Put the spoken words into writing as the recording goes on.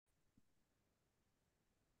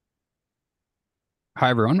Hi,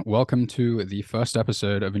 everyone. Welcome to the first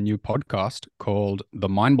episode of a new podcast called The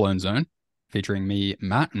Mind Blown Zone, featuring me,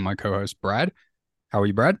 Matt, and my co host, Brad. How are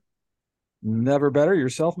you, Brad? Never better.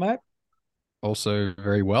 Yourself, Matt? Also,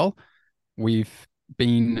 very well. We've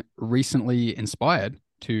been recently inspired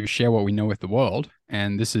to share what we know with the world,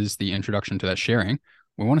 and this is the introduction to that sharing.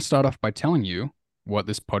 We want to start off by telling you what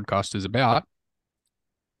this podcast is about.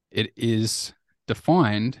 It is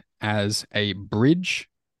defined as a bridge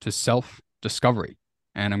to self discovery.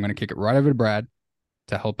 And I'm going to kick it right over to Brad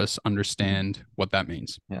to help us understand what that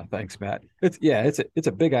means. Yeah, thanks, Matt. It's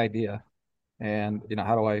a big idea, and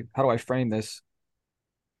how do I frame this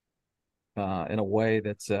in a way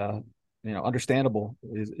that's understandable?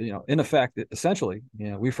 Is in effect, essentially,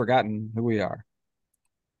 we've forgotten who we are,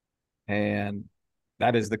 and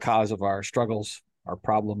that is the cause of our struggles, our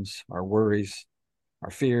problems, our worries,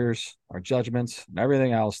 our fears, our judgments, and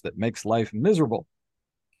everything else that makes life miserable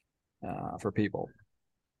for people.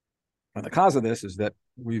 And the cause of this is that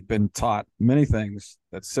we've been taught many things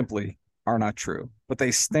that simply are not true, but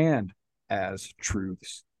they stand as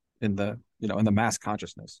truths in the mass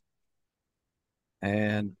consciousness.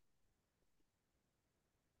 And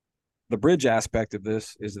the bridge aspect of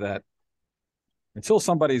this is that until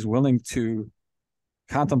somebody's willing to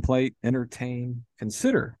contemplate, entertain,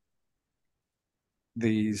 consider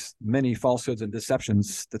these many falsehoods and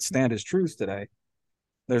deceptions that stand as truths today,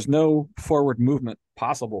 there's no forward movement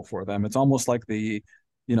possible for them. It's almost like the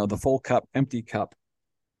full cup, empty cup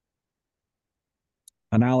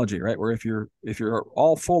analogy, right? Where if you're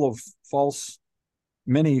all full of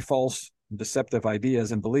many false, deceptive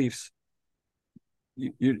ideas and beliefs,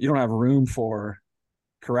 you don't have room for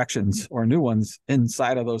corrections or new ones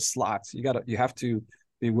inside of those slots. You have to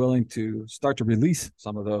be willing to start to release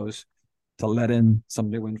some of those to let in some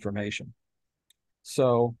new information.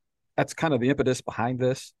 So that's kind of the impetus behind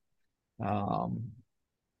this. Um,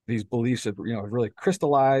 these beliefs have really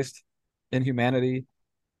crystallized in humanity,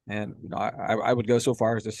 and I would go so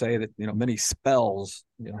far as to say that many spells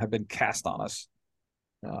have been cast on us,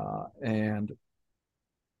 and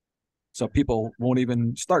so people won't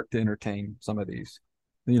even start to entertain some of these.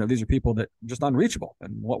 These are people that are just unreachable,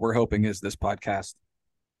 and what we're hoping is this podcast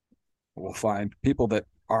will find people that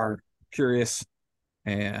are curious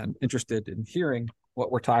and interested in hearing what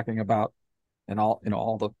we're talking about, and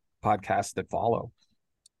all the podcasts that follow.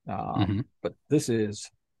 Mm-hmm. But this is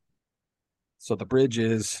so the bridge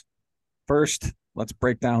is, first, let's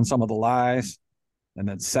break down some of the lies, and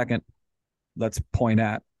then second, let's point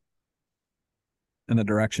at in the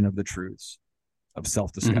direction of the truths of Mm-hmm.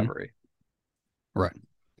 self-discovery. Right.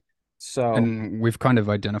 So, And we've kind of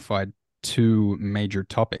identified two major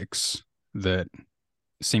topics that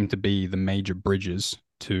seem to be the major bridges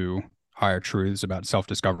to higher truths about self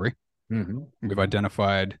discovery. mm-hmm. We've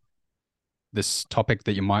identified this topic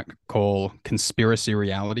that you might call conspiracy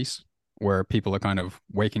realities, where people are kind of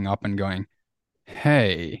waking up and going,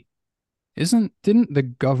 hey, didn't the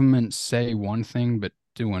government say one thing but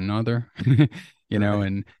do another? Right.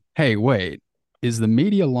 And hey, wait, is the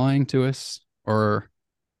media lying to us? Or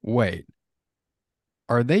wait,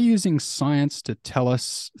 are they using science to tell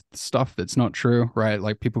us stuff that's not true? Right?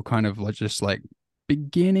 Like people kind of just like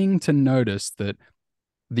beginning to notice that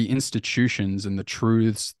the institutions and the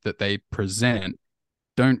truths that they present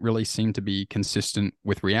don't really seem to be consistent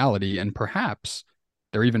with reality. And perhaps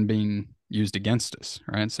they're even being used against us.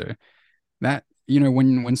 Right. So that,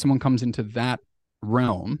 when someone comes into that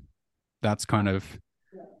realm, that's kind of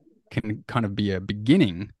can kind of be a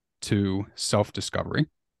beginning to self-discovery.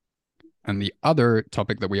 And the other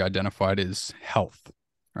topic that we identified is health.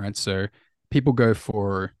 Right. So people go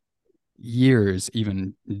for years,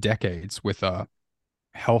 even decades, with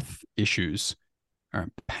health issues,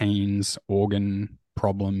 pains, organ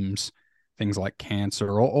problems, things like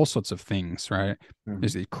cancer, all sorts of things, right? Mm-hmm.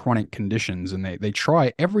 There's these chronic conditions, and they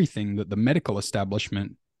try everything that the medical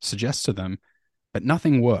establishment suggests to them, but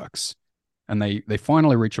nothing works. And they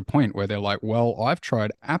finally reach a point where they're like, well, I've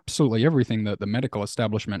tried absolutely everything that the medical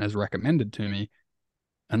establishment has recommended to me,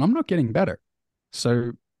 and I'm not getting better.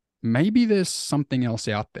 So maybe there's something else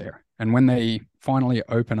out there. And when they finally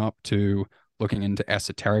open up to looking into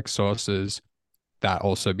esoteric sources, that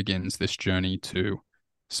also begins this journey to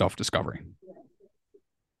self discovery.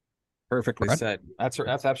 Perfectly Brad? said.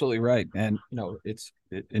 That's absolutely right. And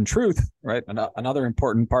in truth, right? Another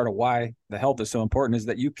important part of why the health is so important is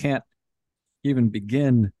that you can't even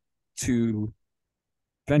begin to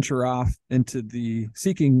venture off into the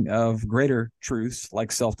seeking of greater truths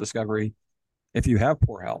like self-discovery if you have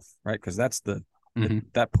poor health, right? Because Mm-hmm.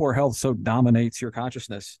 that poor health so dominates your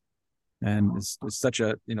consciousness, and it's such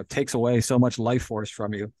a takes away so much life force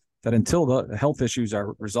from you. that until the health issues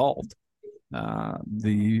are resolved,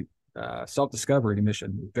 the self-discovery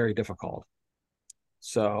mission is very difficult.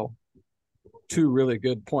 So, two really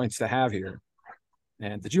good points to have here.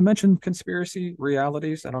 And did you mention conspiracy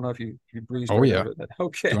realities? I don't know if you breezed Oh right yeah. over that.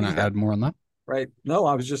 Okay. Do you want to add more on that? Right. No,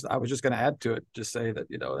 I was just going to add to it. Just say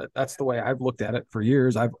that that's the way I've looked at it for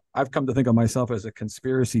years. I've come to think of myself as a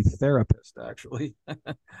conspiracy therapist, actually,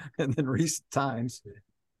 in recent times.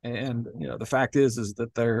 And the fact is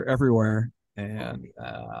that they're everywhere. And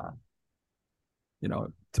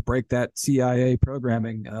to break that CIA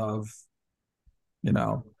programming of,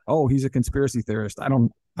 oh, he's a conspiracy theorist.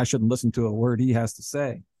 I shouldn't listen to a word he has to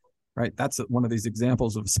say. Right. That's one of these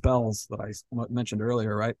examples of spells that I mentioned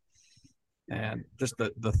earlier. Right. And just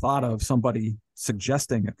the thought of somebody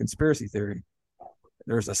suggesting a conspiracy theory,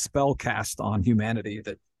 there's a spell cast on humanity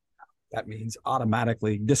that means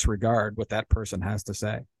automatically disregard what that person has to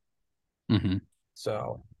say. Mm-hmm.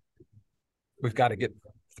 So we've got to get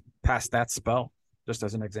past that spell, just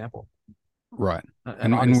as an example. Right.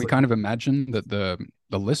 And we kind of imagine that the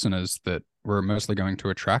listeners that we're mostly going to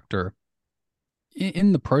attract are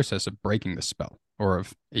in the process of breaking the spell, or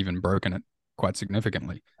have even broken it quite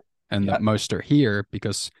significantly. And that most are here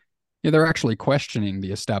because they're actually questioning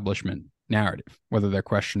the establishment narrative, whether they're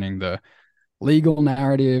questioning the legal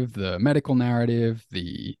narrative, the medical narrative,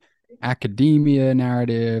 the academia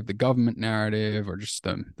narrative, the government narrative, or just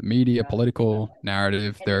the media political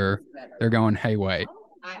narrative. They're going, hey, wait,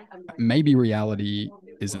 maybe reality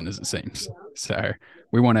isn't as it seems. So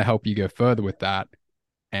we want to help you go further with that.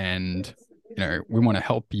 And, we want to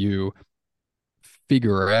help you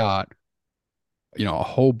figure out a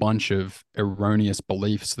whole bunch of erroneous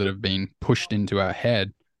beliefs that have been pushed into our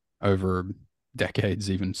head over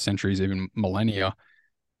decades, even centuries, even millennia,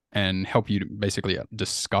 and help you to basically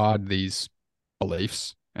discard these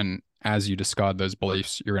beliefs. And as you discard those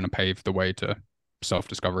beliefs, you're going to pave the way to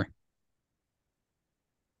self-discovery.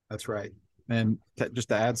 That's right. And just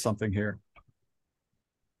to add something here,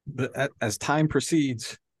 but as time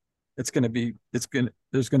proceeds, there's going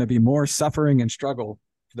to be more suffering and struggle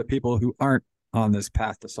for the people who aren't on this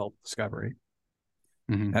path to self-discovery.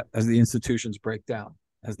 Mm-hmm. As the institutions break down,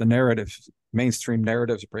 as the mainstream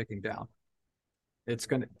narratives breaking down, it's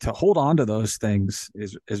going to hold on to those things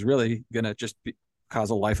is really going to just cause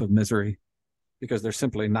a life of misery, because they're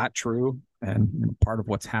simply not true. And part of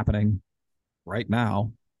what's happening right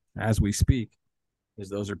now, as we speak, is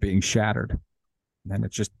those are being shattered, and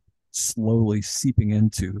it's just slowly seeping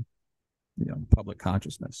into public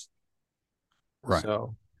consciousness. Right.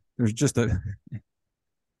 So there's just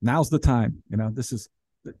now's the time.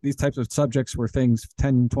 These types of subjects were things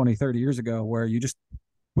 10, 20, 30 years ago where you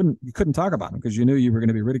couldn't talk about them because you knew you were going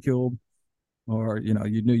to be ridiculed, or you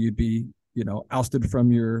knew you'd be ousted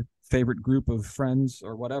from your favorite group of friends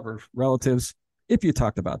or whatever, relatives, if you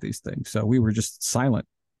talked about these things. So we were just silent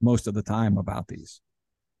most of the time about these.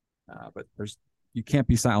 But you can't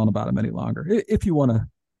be silent about them any longer if you want to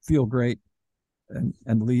feel great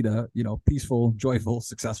and lead a peaceful, joyful,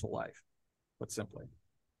 successful life. Put simply.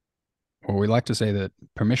 Well, we like to say that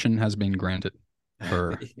permission has been granted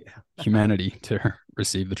for humanity to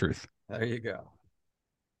receive the truth. There you go.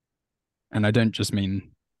 And I don't just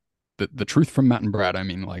mean the truth from Matt and Brad. I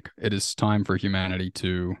mean, like, it is time for humanity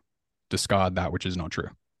to discard that which is not true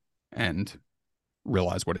and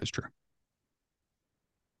realize what is true.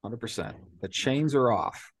 100%. The chains are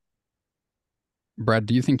off. Brad,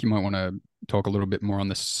 do you think you might want to talk a little bit more on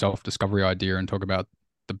this self-discovery idea and talk about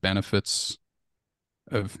the benefits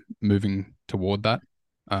of moving toward that,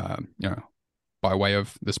 by way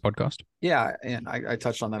of this podcast? Yeah, and I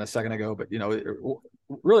touched on that a second ago, but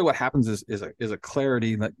really what happens is a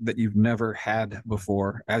clarity that you've never had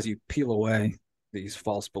before as you peel away these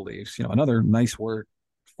false beliefs. Another nice word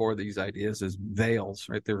for these ideas is veils,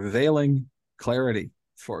 right? They're veiling clarity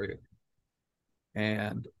for you.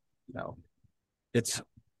 And it's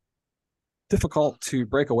difficult to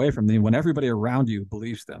break away from them when everybody around you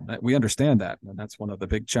believes them. We understand that, and that's one of the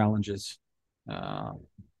big challenges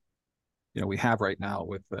we have right now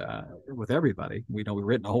with everybody. We've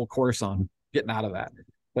written a whole course on getting out of that.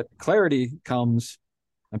 But clarity comes,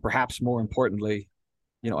 and perhaps more importantly,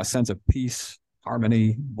 a sense of peace,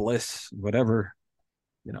 harmony, bliss, whatever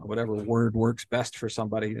word works best for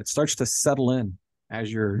somebody. It starts to settle in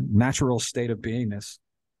as your natural state of beingness,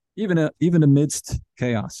 even amidst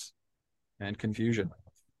chaos and confusion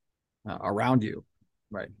around you,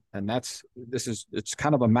 right? And it's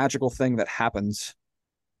kind of a magical thing that happens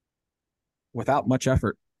without much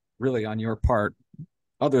effort, really, on your part,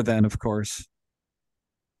 other than, of course,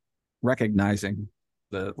 recognizing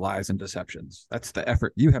the lies and deceptions. That's the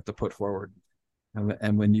effort you have to put forward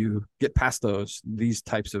And when you get past those, these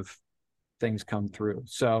types of things come through.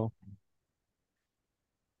 So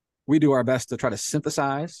we do our best to try to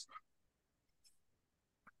synthesize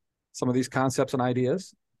some of these concepts and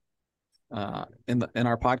ideas in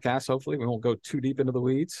our podcast. Hopefully, we won't go too deep into the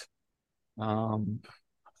weeds,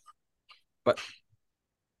 but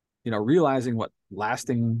realizing what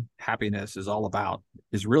lasting happiness is all about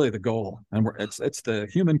is really the goal, and it's the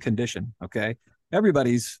human condition. Okay,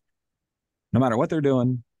 everybody's, no matter what they're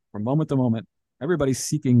doing, from moment to moment, everybody's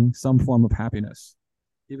seeking some form of happiness,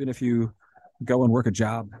 even if you go and work a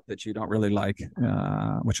job that you don't really like,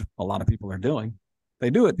 which a lot of people are doing. They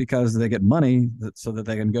do it because they get money so that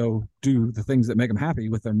they can go do the things that make them happy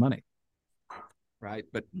with their money. Right.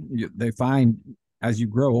 But they find as you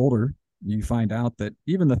grow older, you find out that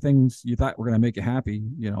even the things you thought were going to make you happy,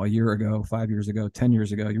 a year ago, 5 years ago, 10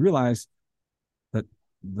 years ago, you realize that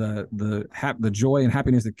the joy and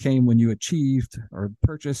happiness that came when you achieved or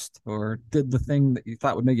purchased or did the thing that you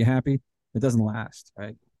thought would make you happy, it doesn't last.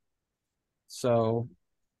 Right. So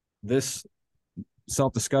this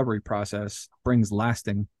self-discovery process brings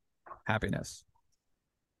lasting happiness.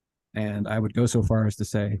 And I would go so far as to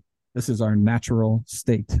say this is our natural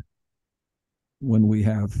state when we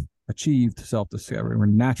have achieved self-discovery. We're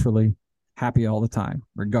naturally happy all the time,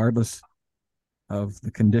 regardless of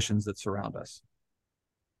the conditions that surround us.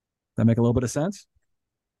 Does that make a little bit of sense?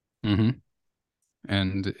 Mm-hmm.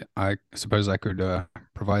 And I suppose I could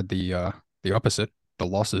provide the opposite, the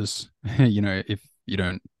losses. If you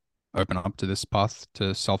don't open up to this path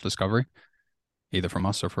to self-discovery, either from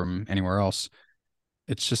us or from anywhere else,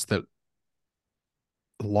 it's just that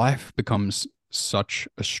life becomes such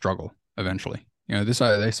a struggle eventually. This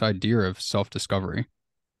idea of self-discovery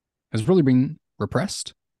has really been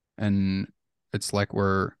repressed, and it's like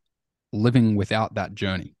we're living without that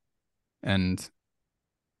journey. And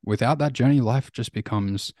without that journey, life just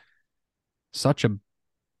becomes such a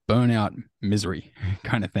burnout misery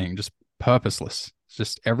kind of thing, just purposeless. It's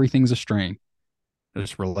just everything's a strain.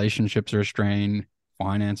 Just relationships are a strain,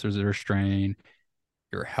 finances are a strain,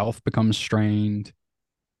 your health becomes strained.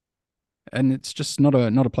 And it's just not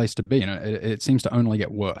a place to be. It seems to only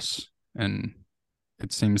get worse. And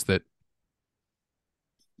it seems that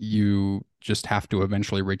you just have to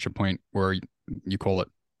eventually reach a point where you call it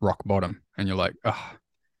rock bottom, and you're like, oh,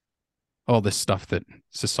 all this stuff that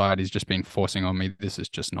society's just been forcing on me, this is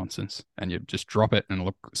just nonsense. And you just drop it and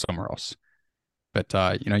look somewhere else. But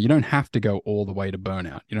you don't have to go all the way to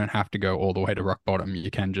burnout. You don't have to go all the way to rock bottom.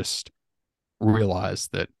 You can just realize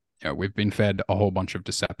that we've been fed a whole bunch of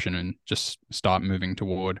deception, and just start moving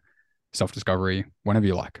toward self-discovery whenever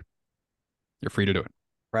you like. You're free to do it.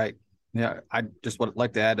 Right. Yeah. I just would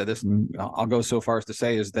like to add to this, and I'll go so far as to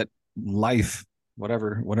say is that life,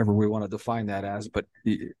 whatever we want to define that as, but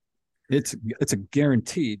it's a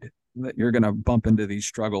guaranteed that you're going to bump into these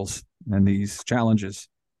struggles and these challenges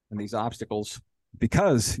and these obstacles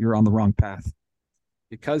because you're on the wrong path,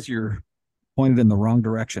 because you're pointed in the wrong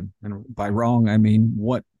direction. And by wrong, I mean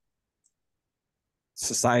what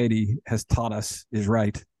society has taught us is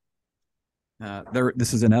right.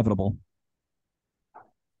 This is inevitable.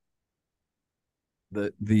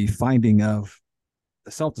 The finding of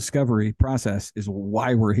the self-discovery process is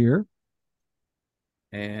why we're here.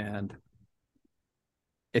 And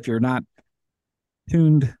if you're not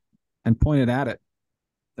tuned and pointed at it,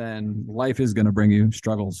 then life is going to bring you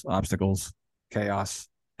struggles, obstacles, chaos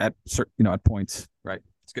at at points, right?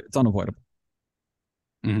 It's unavoidable.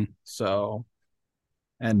 Mm-hmm. So,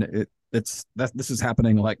 and this is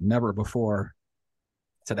happening like never before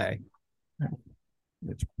today.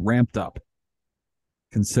 It's ramped up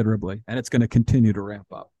considerably, and it's going to continue to ramp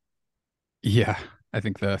up. Yeah, I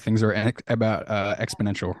think the things are about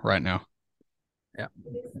exponential right now. Yeah,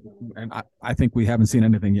 and I think we haven't seen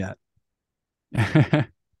anything yet.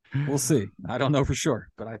 We'll see. I don't know for sure,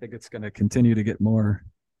 but I think it's going to continue to get more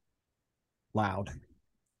loud.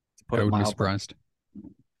 I wouldn't be surprised.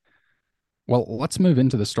 Well, let's move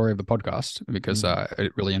into the story of the podcast, because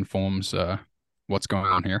it really informs what's going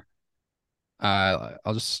on here.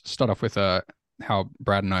 I'll just start off with how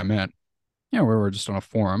Brad and I met. We were just on a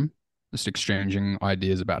forum, just exchanging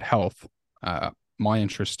ideas about health. My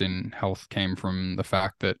interest in health came from the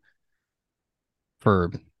fact that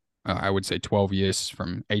for, I would say 12 years,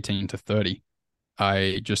 from 18 to 30,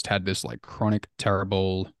 I just had this like chronic,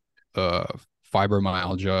 terrible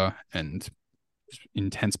fibromyalgia and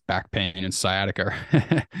intense back pain and sciatica.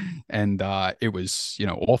 And it was,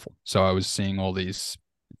 awful. So I was seeing all these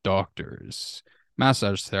doctors,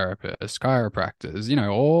 massage therapists,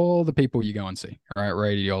 chiropractors, all the people you go and see, right?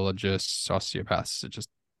 Radiologists, osteopaths, just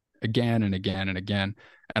again and again and again.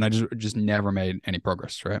 and I just never made any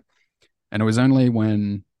progress, right? And it was only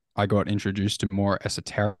when I got introduced to more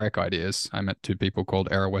esoteric ideas. I met two people called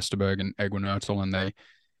Era Westerberg and Egwin Ertel, and they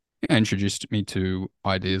introduced me to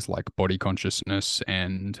ideas like body consciousness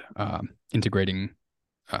and integrating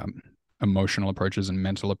um, emotional approaches and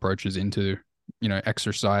mental approaches into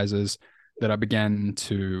exercises, that I began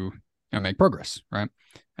to make progress, right?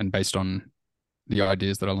 And based on the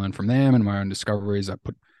ideas that I learned from them and my own discoveries,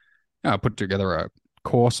 I put together a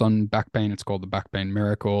course on back pain. It's called the Back Pain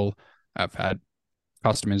Miracle. I've had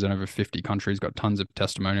customers in over 50 countries, got tons of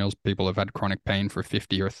testimonials. People have had chronic pain for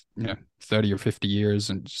 50 or 30 or 50 years,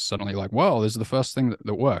 and suddenly like, whoa, this is the first thing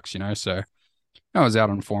that works, So I was out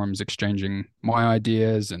on forums exchanging my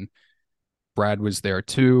ideas, and Brad was there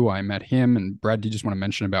too. I met him. And Brad, do you just want to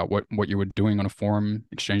mention about what you were doing on a forum,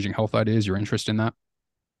 exchanging health ideas, your interest in that?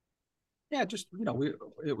 Yeah, just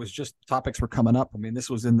it was just topics were coming up. I mean, this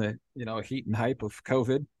was in the heat and hype of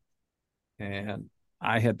COVID, and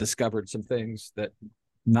I had discovered some things that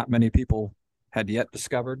not many people had yet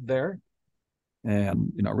discovered there.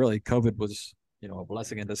 And really, COVID was a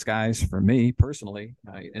blessing in disguise for me personally,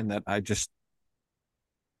 in that I just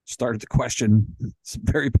started to question some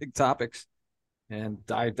very big topics and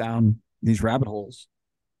dive down these rabbit holes.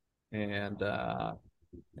 And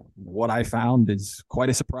what I found is quite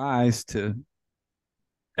a surprise to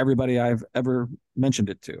everybody I've ever mentioned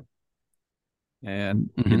it to. And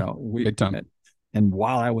big time. And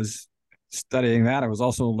while I was studying that, I was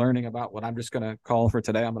also learning about what I'm just going to call for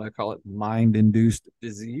today. I'm going to call it mind-induced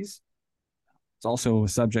disease. It's also a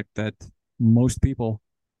subject that most people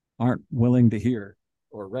aren't willing to hear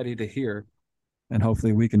or ready to hear, and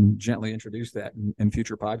hopefully we can gently introduce that in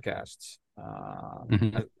future podcasts.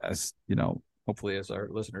 As hopefully as our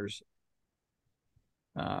listeners,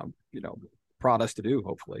 prod us to do,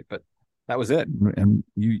 hopefully. But that was it. And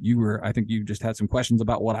I think you just had some questions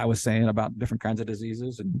about what I was saying about different kinds of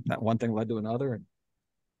diseases, and that one thing led to another. And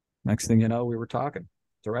next thing you know, we were talking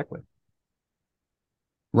directly.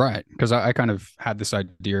 Right. Because I kind of had this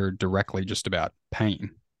idea directly just about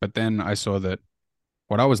pain. But then I saw that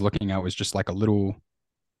what I was looking at was just like a little,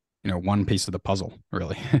 one piece of the puzzle,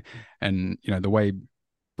 really. And, the way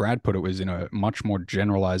Brad put it was in a much more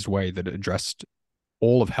generalized way that addressed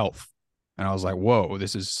all of health. And I was like, whoa,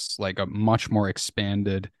 this is like a much more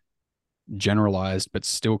expanded, generalized, but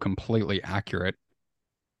still completely accurate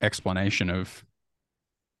explanation of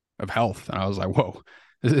health. And I was like, whoa,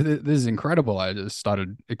 this is incredible. I just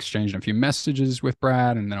started exchanging a few messages with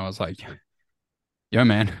Brad, and then I was like, yo,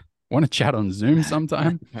 man, want to chat on Zoom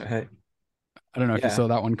sometime? Hey. I don't know if you saw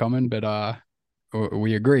that one coming, but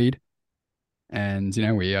we agreed. And,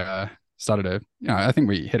 we started to, I think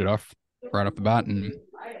we hit it off right off the bat. And,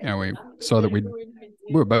 we saw that we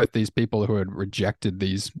were both these people who had rejected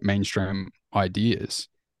these mainstream ideas.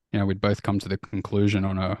 We'd both come to the conclusion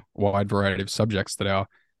on a wide variety of subjects that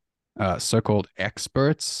our so-called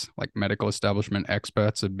experts, like medical establishment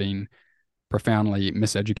experts, have been profoundly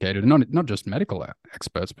miseducated, and not just medical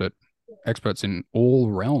experts, but experts in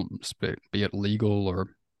all realms, be it legal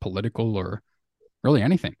or political or really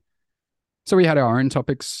anything. So we had our own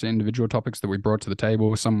topics, individual topics that we brought to the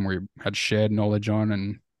table. Some we had shared knowledge on,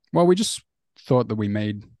 and well, we just thought that we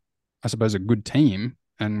made, I suppose, a good team.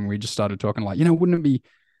 And we just started talking like, wouldn't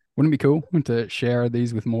it be cool to share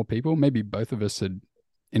these with more people? Maybe both of us had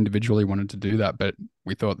individually wanted to do that, but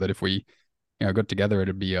we thought that if we got together,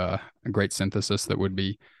 it'd be a great synthesis that would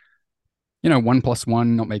be 1 +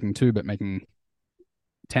 1 not making 2 but making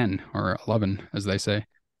 10 or 11, as they say.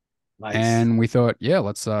 Nice. And we thought,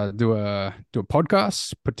 let's do a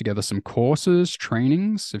podcast, put together some courses,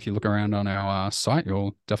 trainings. If you look around on our site,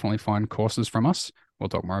 you'll definitely find courses from us. We'll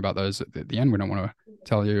talk more about those at the end. We don't want to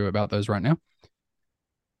tell you about those right now.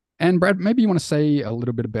 And Brad, maybe you want to say a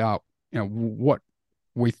little bit about what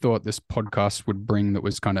we thought this podcast would bring, that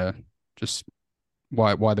was kind of just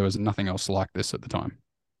why there was nothing else like this at the time,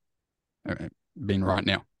 being right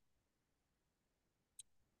now.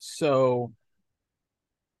 So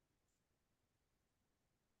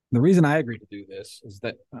the reason I agreed to do this is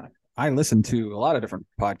that I listen to a lot of different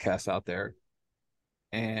podcasts out there,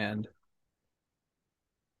 and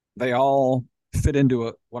they all fit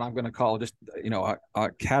into what I'm going to call just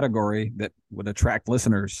a category that would attract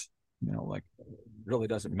listeners. Like, really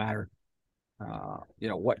doesn't matter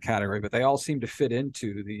what category, but they all seem to fit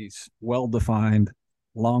into these well-defined,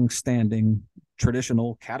 long-standing,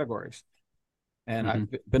 traditional categories. And I've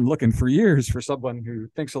been looking for years for someone who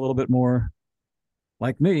thinks a little bit more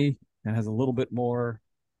like me and has a little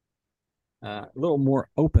more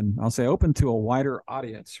open, I'll say open to a wider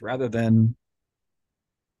audience, rather than,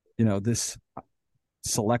 this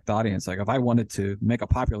select audience. Like if I wanted to make a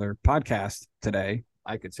popular podcast today,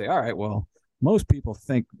 I could say, all right, well, most people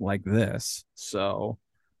think like this. So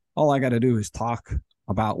all I got to do is talk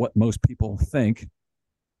about what most people think.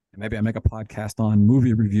 And maybe I make a podcast on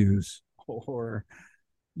movie reviews or,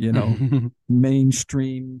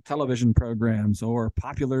 mainstream television programs or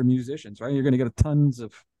popular musicians, right? You're going to get tons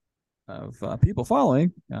of people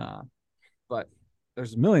following, but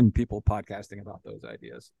there's a million people podcasting about those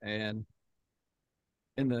ideas. And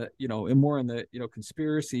in the, in more in the,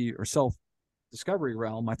 conspiracy or self discovery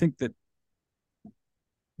realm, I think that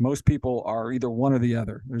most people are either one or the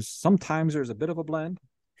other. There's a bit of a blend,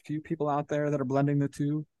 a few people out there that are blending the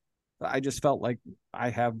two. I just felt like I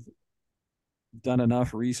have done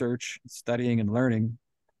enough research, studying, and learning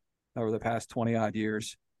over the past 20 odd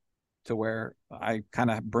years to where I kind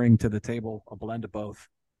of bring to the table a blend of both.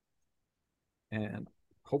 And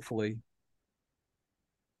hopefully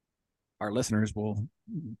our listeners will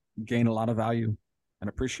gain a lot of value and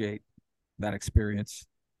appreciate that experience.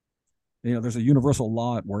 There's a universal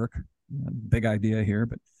law at work, big idea here,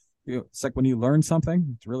 but it's like when you learn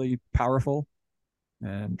something, it's really powerful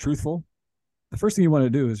and truthful. The first thing you want to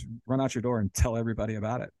do is run out your door and tell everybody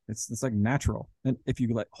about it. It's like natural. And if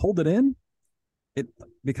you hold it in, it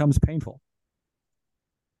becomes painful.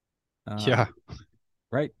 Yeah.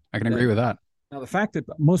 Right. I can agree with that. Now, the fact that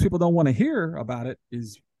most people don't want to hear about it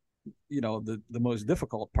is, the most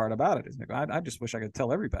difficult part about it is like, I just wish I could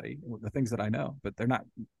tell everybody the things that I know, but they're not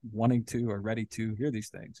wanting to or ready to hear these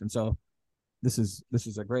things. And so this is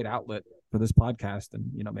a great outlet for this podcast. And,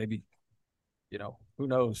 maybe, who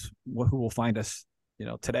knows who will find us,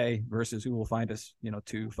 today versus who will find us,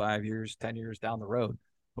 2, 5 years, 10 years down the road.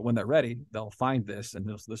 But when they're ready, they'll find this, and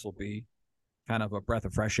this will be kind of a breath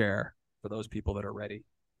of fresh air for those people that are ready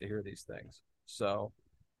to hear these things. So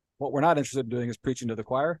what we're not interested in doing is preaching to the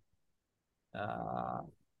choir.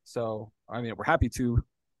 So, I mean, we're happy to,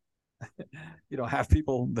 have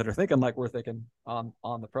people that are thinking like we're thinking on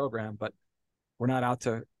the program, but we're not out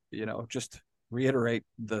to, just reiterate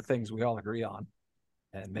the things we all agree on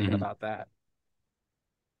and make it about that.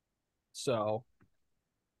 So,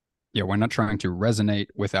 yeah, we're not trying to resonate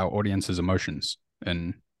with our audience's emotions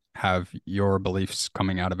and have your beliefs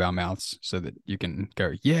coming out of our mouths so that you can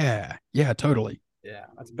go, yeah, totally. Yeah,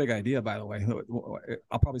 that's a big idea, by the way.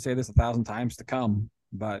 I'll probably say this 1,000 times to come,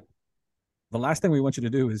 but the last thing we want you to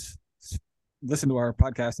do is listen to our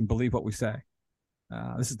podcast and believe what we say.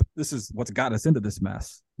 This is what's got us into this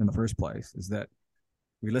mess in the first place, is that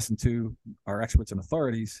we listened to our experts and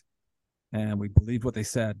authorities and we believed what they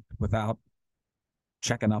said without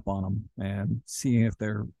checking up on them and seeing if they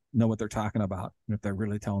know what they're talking about and if they're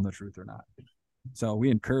really telling the truth or not. So we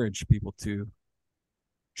encourage people to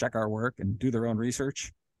check our work and do their own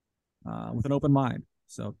research with an open mind.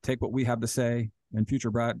 So take what we have to say in future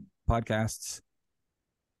podcasts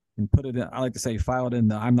and put it in, I like to say, file it in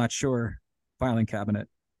the I'm not sure filing cabinet,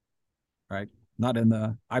 right? Not in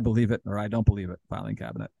the I believe it or I don't believe it filing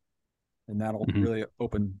cabinet. And that'll really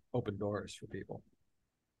open doors for people.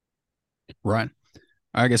 Right.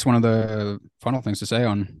 I guess one of the final things to say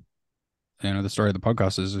on the story of the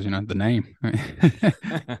podcast is the name.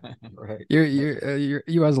 Right.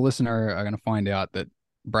 You as a listener are going to find out that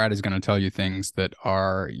Brad is going to tell you things that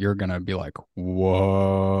you're going to be like,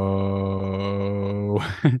 whoa.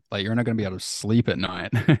 Like you're not going to be able to sleep at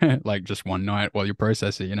night, like just one night while you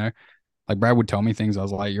process it, like Brad would tell me things. I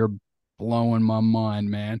was like, you're blowing my mind,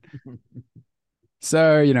 man.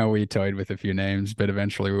 So, we toyed with a few names, but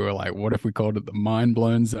eventually we were like, what if we called it the Mind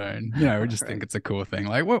Blown Zone? We just think it's a cool thing.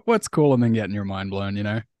 Like, what's cooler than getting your mind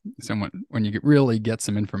blown, Someone when you really get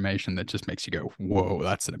some information that just makes you go, whoa,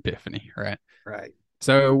 that's an epiphany, right? Right.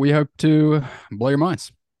 So we hope to blow your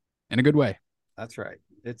minds in a good way. That's right.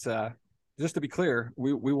 It's just to be clear,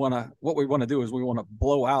 what we want to do is we want to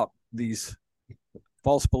blow out these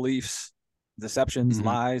false beliefs, deceptions,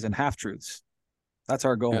 lies, and half truths. That's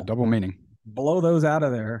our goal. Yeah, double meaning. Blow those out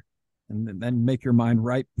of there and then make your mind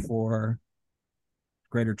ripe for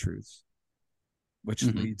greater truths, which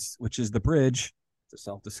is the bridge to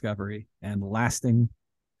self-discovery and lasting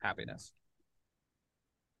happiness.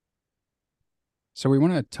 So we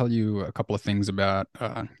want to tell you a couple of things about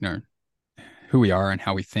who we are and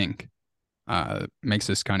how we think. Makes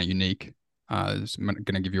us kind of unique. It's going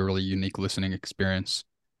to give you a really unique listening experience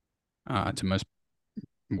to most,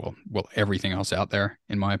 everything else out there,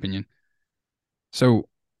 in my opinion. So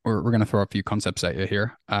we're going to throw a few concepts at you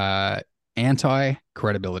here.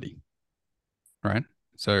 Anti-credibility, right?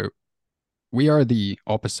 So we are the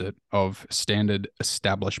opposite of standard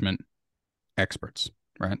establishment experts,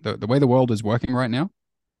 right? The way the world is working right now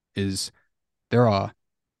is there are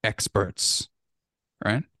experts,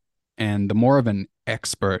 right? And the more of an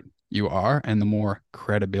expert you are and the more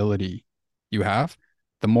credibility you have,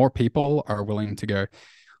 the more people are willing to go,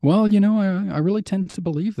 well, I really tend to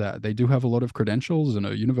believe that. They do have a lot of credentials and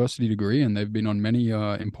a university degree, and they've been on many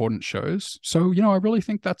important shows. So, I really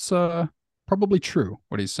think that's probably true,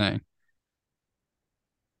 what he's saying.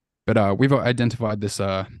 But we've identified this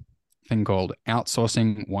thing called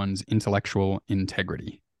outsourcing one's intellectual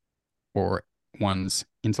integrity or one's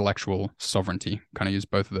intellectual sovereignty. Kind of use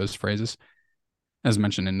both of those phrases, as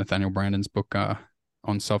mentioned in Nathaniel Brandon's book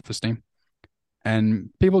on self-esteem. And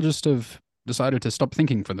people just have decided to stop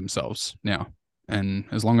thinking for themselves now. And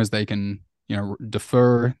as long as they can,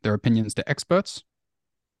 defer their opinions to experts,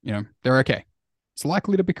 they're okay. It's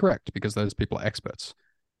likely to be correct because those people are experts.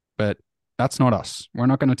 But that's not us. We're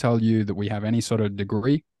not going to tell you that we have any sort of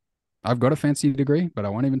degree. I've got a fancy degree, but I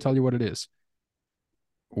won't even tell you what it is.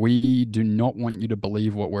 We do not want you to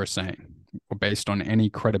believe what we're saying based on any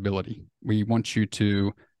credibility. We want you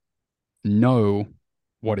to know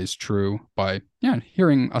what is true by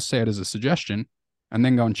hearing us say it as a suggestion and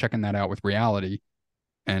then go and checking that out with reality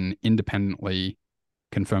and independently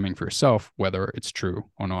confirming for yourself whether it's true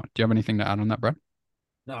or not. Do you have anything to add on that, Brad?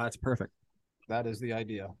 No, that's perfect. That is the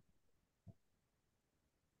idea.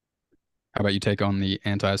 How about you take on the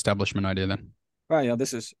anti-establishment idea then? Well,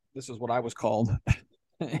 this is what I was called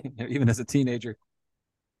even as a teenager,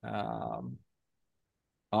 on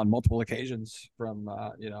multiple occasions from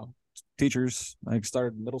teachers. I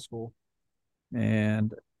started in middle school,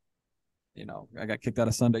 and I got kicked out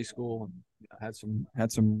of Sunday school, and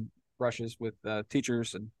had some brushes with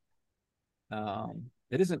teachers, and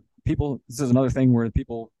it isn't people. This is another thing where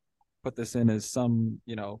people put this in as some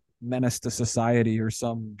menace to society or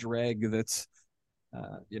some drag that's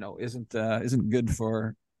isn't good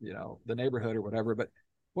for the neighborhood or whatever. But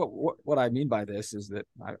what I mean by this is that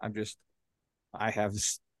I have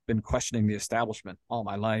been questioning the establishment all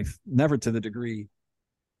my life, never to the degree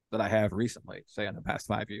that I have recently, say in the past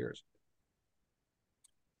 5 years.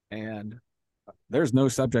 And there's no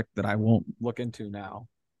subject that I won't look into now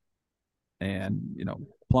and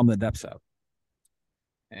plumb the depths of.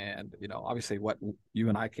 And obviously what you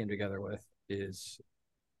and I came together with is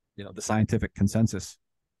the scientific consensus.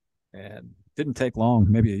 And didn't take long,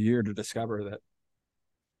 maybe a year, to discover that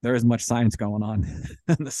there isn't much science going on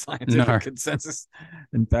in the scientific consensus.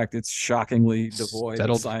 In fact, it's shockingly devoid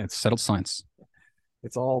of science. Settled science.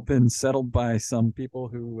 It's all been settled by some people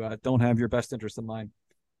who don't have your best interest in mind.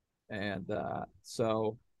 And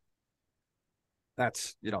so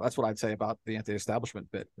that's what I'd say about the anti-establishment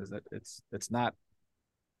bit, is that it's not,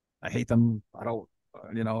 I hate them, I don't,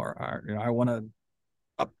 I want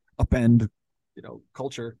to upend,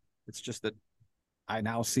 culture. It's just that I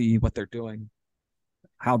now see what they're doing,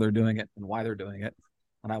 how they're doing it, and why they're doing it.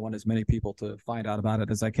 And I want as many people to find out about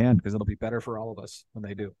it as I can, because it'll be better for all of us when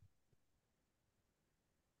they do.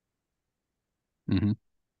 Mm-hmm.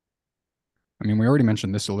 I mean, we already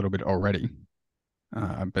mentioned this a little bit already,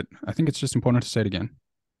 but I think it's just important to say it again.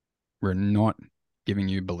 We're not giving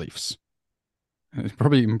you beliefs. It's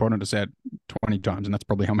probably important to say it 20 times, and that's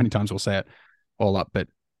probably how many times we'll say it all up, but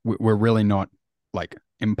we're really not like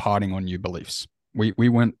imparting on you beliefs. We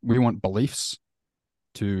want beliefs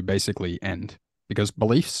to basically end, because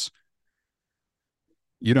beliefs,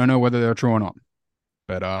 you don't know whether they're true or not.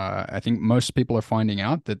 But I think most people are finding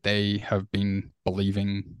out that they have been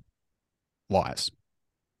believing lies,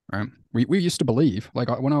 right? We used to believe, like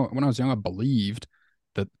when I was young, I believed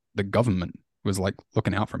that the government was like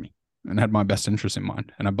looking out for me and had my best interest in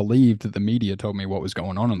mind. And I believed that the media told me what was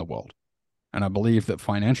going on in the world. And I believed that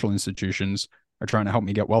financial institutions are trying to help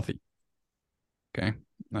me get wealthy. Okay.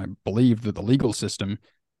 I believe that the legal system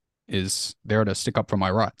is there to stick up for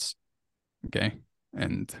my rights. Okay.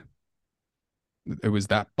 And it was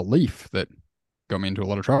that belief that got me into a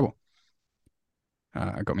lot of trouble.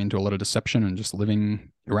 Got me into a lot of deception and just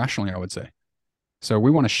living irrationally, I would say. So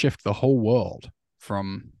we want to shift the whole world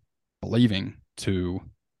from believing to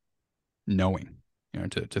knowing,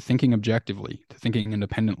 to thinking objectively, to thinking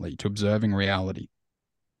independently, to observing reality,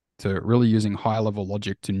 to really using high level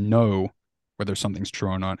logic to know whether something's true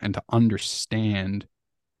or not, and to understand,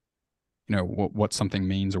 what something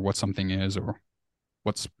means or what something is or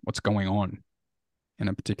what's going on in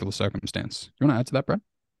a particular circumstance. Do you want to add to that, Brad?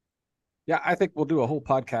 Yeah, I think we'll do a whole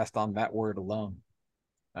podcast on that word alone.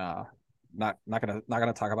 Not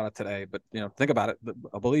gonna talk about it today, but think about it.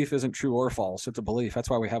 A belief isn't true or false; it's a belief. That's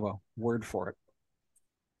why we have a word for it.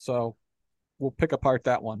 So we'll pick apart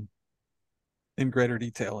that one in greater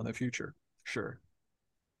detail in the future, sure.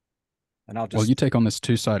 And Well, you take on this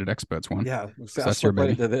two-sided experts one. Yeah, that's your baby.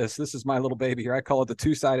 Right into this. This is my little baby here. I call it the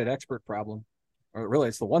two-sided expert problem. or really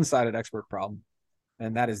it's the one-sided expert problem,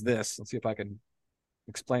 and that is this. Let's see if I can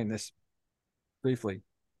explain this briefly.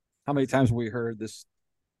 How many times have we heard this?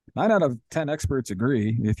 9 out of 10 experts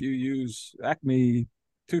agree if you use Acme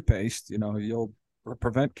toothpaste, you'll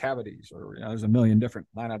prevent cavities, or there's a million different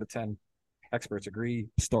 9 out of 10 experts agree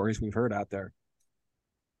stories we've heard out there.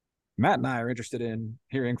 Matt and I are interested in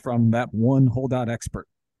hearing from that one holdout expert.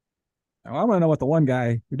 Now, I want to know what the one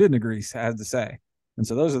guy who didn't agree has to say. And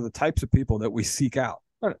so those are the types of people that we seek out.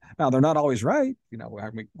 Now, they're not always right.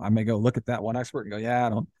 I may go look at that one expert and go, yeah, I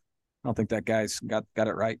don't think that guy's got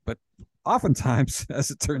it right. But oftentimes,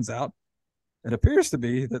 as it turns out, it appears to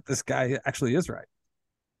be that this guy actually is right.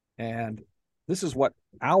 And this is what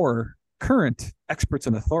our current experts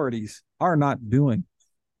and authorities are not doing.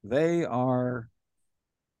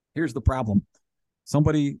 Here's the problem.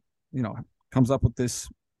 Somebody, comes up with this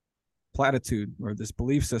platitude or this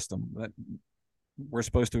belief system that we're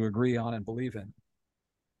supposed to agree on and believe in.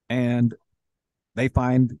 And they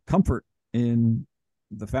find comfort in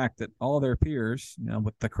the fact that all their peers,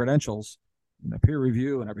 with the credentials and the peer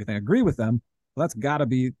review and everything, agree with them. Well, that's got to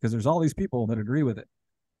be because there's all these people that agree with it.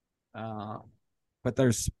 But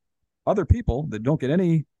there's other people that don't get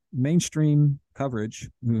any mainstream coverage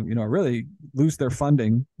who, really lose their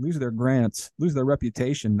funding, lose their grants, lose their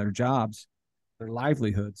reputation, their jobs, their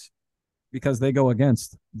livelihoods, because they go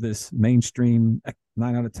against this mainstream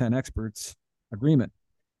 9 out of 10 experts agreement.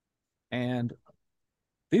 And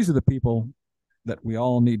these are the people that we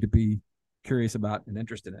all need to be curious about and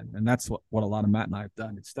interested in. And that's what a lot of Matt and I have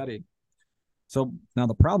done in studying. So now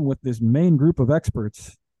the problem with this main group of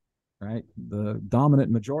experts, right, the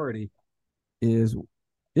dominant majority, is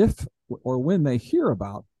if or when they hear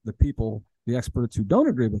about the experts who don't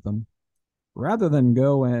agree with them, rather than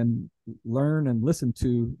go and learn and listen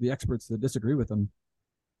to the experts that disagree with them,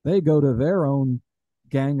 they go to their own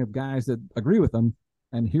gang of guys that agree with them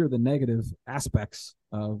and hear the negative aspects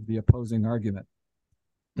of the opposing argument.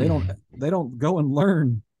 They don't go and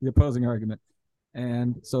learn the opposing argument.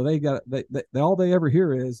 And so all they ever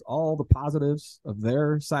hear is all the positives of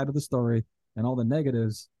their side of the story and all the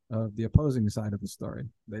negatives of the opposing side of the story.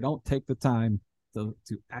 They don't take the time to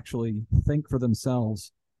actually think for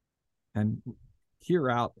themselves and hear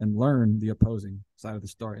out and learn the opposing side of the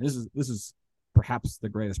story. And this is perhaps the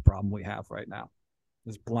greatest problem we have right now,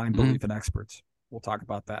 is blind belief in experts. We'll talk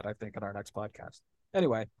about that, I think, in our next podcast.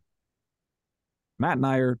 Anyway, Matt and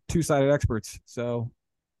I are two-sided experts, so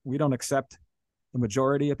we don't accept the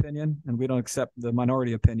majority opinion and we don't accept the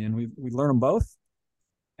minority opinion. We learn them both.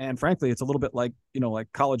 And frankly, it's a little bit like,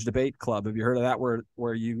 like college debate club. Have you heard of that,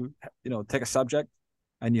 where you take a subject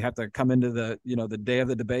and you have to come into the day of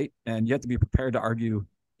the debate and you have to be prepared to argue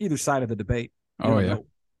either side of the debate.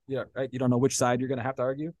 Yeah, right. You don't know which side you're going to have to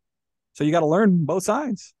argue. So you got to learn both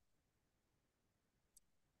sides.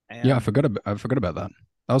 And, I forgot about that.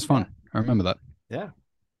 That was fun. Yeah. I remember that. Yeah.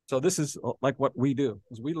 So this is like what we do,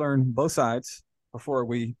 is we learn both sides before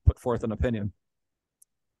we put forth an opinion.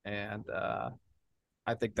 And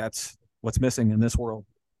I think that's what's missing in this world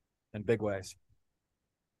in big ways.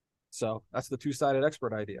 So that's the two-sided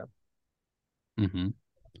expert idea. Mm-hmm.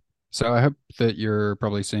 So I hope that you're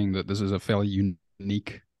probably seeing that this is a fairly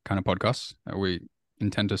unique kind of podcast. We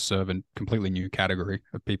intend to serve a completely new category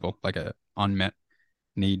of people, like a unmet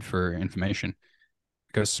need for information,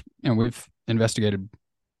 because we've investigated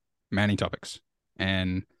many topics,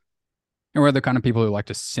 and we're the kind of people who like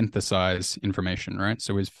to synthesize information, right?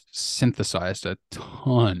 So we've synthesized a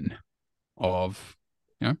ton of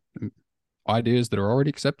ideas that are already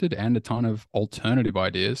accepted and a ton of alternative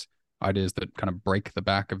ideas that kind of break the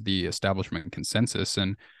back of the establishment consensus.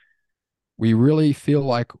 And we really feel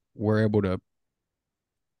like we're able to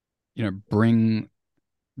bring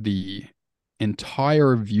the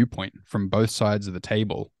entire viewpoint from both sides of the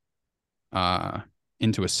table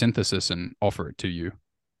into a synthesis and offer it to you,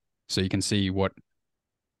 so you can see what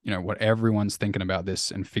everyone's thinking about this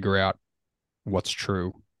and figure out what's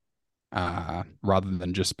true, rather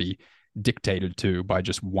than just be dictated to by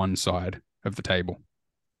just one side of the table.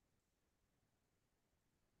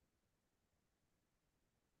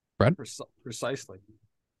 Brad? Precisely.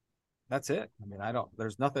 That's it. I mean,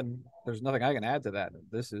 there's nothing I can add to that.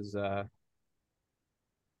 This is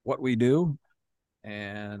what we do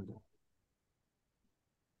and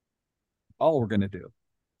all we're going to do.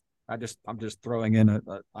 I'm just throwing in an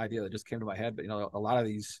idea that just came to my head, but a lot of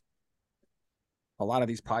these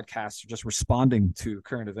podcasts are just responding to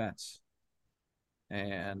current events,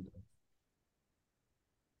 and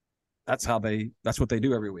that's what they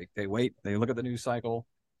do every week. They wait, they look at the news cycle,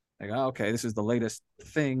 they go, okay, this is the latest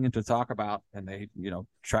thing to talk about, and they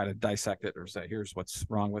try to dissect it or say, here's what's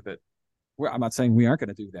wrong with it. I'm not saying we aren't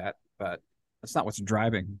going to do that, but that's not what's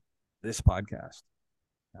driving this podcast.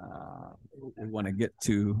 We want to get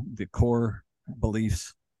to the core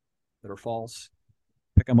beliefs that are false,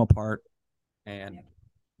 pick them apart, and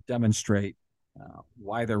demonstrate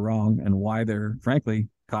why they're wrong and why they're, frankly,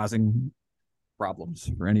 causing problems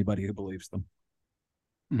for anybody who believes them.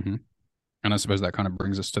 Mm-hmm. And I suppose that kind of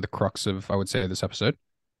brings us to the crux of, I would say, this episode,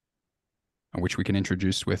 which we can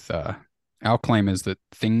introduce with our claim is that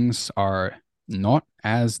things are not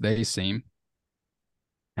as they seem,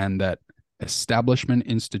 and that establishment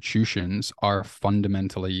institutions are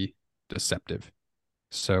fundamentally deceptive.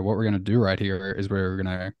 So, what we're going to do right here is we're going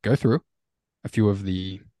to go through a few of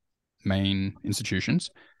the main institutions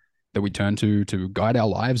that we turn to guide our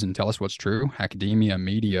lives and tell us what's true: academia,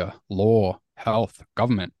 media, law, health,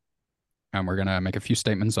 government. And we're going to make a few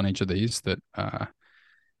statements on each of these that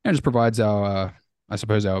just provides our, I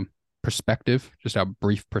suppose, our perspective, just our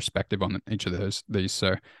brief perspective on each of these.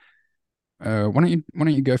 So, why don't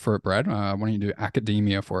you go for it, Brad? Why don't you do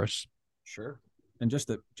academia for us? Sure. And just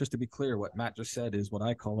to be clear, what Matt just said is what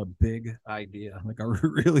I call a big idea, like a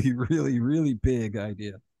really, really, really big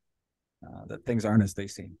idea, that things aren't as they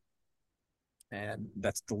seem, and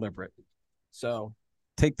that's deliberate. So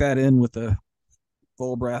take that in with a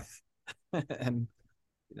full breath, and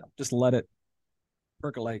just let it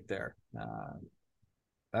percolate there.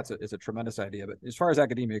 It's a tremendous idea. But as far as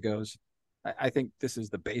academia goes, I think this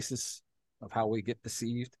is the basis of how we get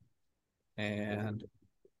deceived, and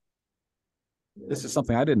this is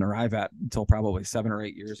something I didn't arrive at until probably 7 or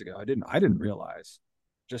 8 years ago. I didn't realize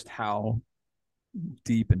just how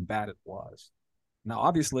deep and bad it was. Now,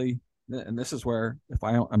 obviously, and this is where if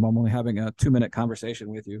I'm only having a 2-minute conversation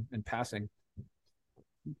with you in passing,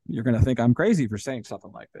 you're going to think I'm crazy for saying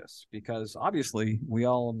something like this, because obviously we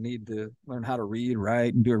all need to learn how to read,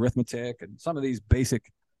 write, and do arithmetic, and some of these basic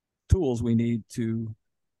tools we need to,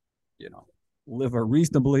 live a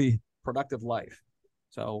reasonably productive life.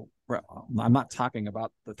 So I'm not talking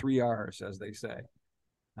about the 3 R's, as they say,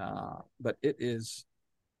 but it is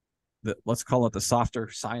let's call it the softer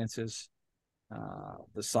sciences,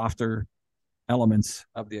 the softer elements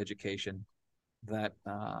of the education that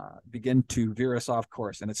begin to veer us off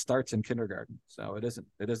course, and it starts in kindergarten. So it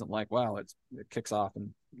isn't like, wow, it kicks off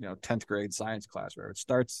in 10th grade science class, where it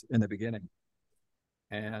starts in the beginning.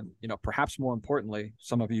 And perhaps more importantly,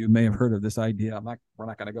 some of you may have heard of this idea. We're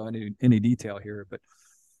not going to go into any detail here, but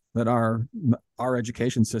that our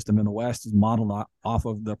education system in the West is modeled off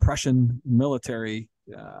of the Prussian military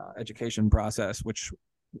education process, which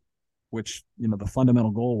the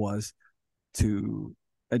fundamental goal was to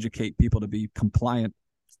educate people to be compliant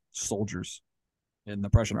soldiers in the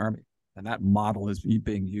Prussian army, and that model is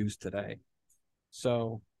being used today.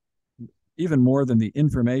 So even more than the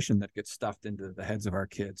information that gets stuffed into the heads of our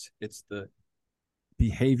kids, it's the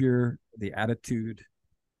behavior, the attitude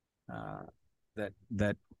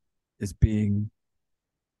that is being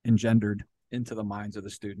engendered into the minds of the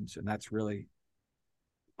students. And that's really,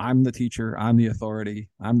 I'm the teacher, I'm the authority,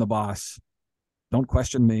 I'm the boss. Don't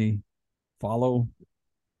question me. Follow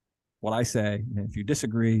what I say. And if you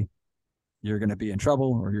disagree, you're going to be in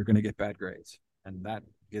trouble or you're going to get bad grades. And that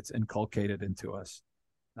gets inculcated into us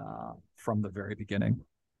from the very beginning.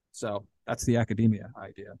 So that's the academia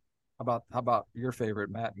idea. How about your favorite,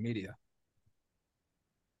 Matt, media?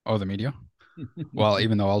 Oh, the media. Well,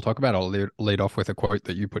 even though I'll talk about it, I'll lead off with a quote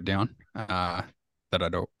that you put down that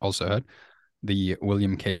I'd also heard. The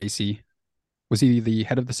William Casey, was he the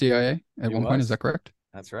head of the CIA at one point? Is that correct?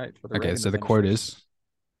 That's right. Okay, so the quote is,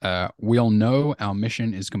 we'll know our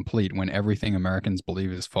mission is complete when everything Americans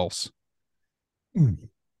believe is false.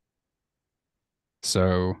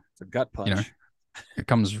 So it's a gut punch. It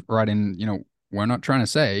comes right in, we're not trying to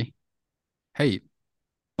say, hey,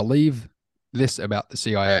 believe this about the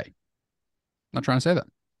CIA. I'm not trying to say that.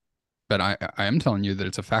 But I am telling you that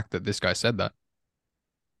it's a fact that this guy said that.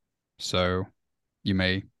 So you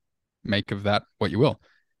may make of that what you will.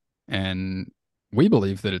 And we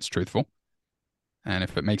believe that it's truthful. And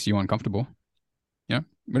if it makes you uncomfortable,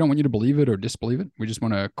 we don't want you to believe it or disbelieve it. We just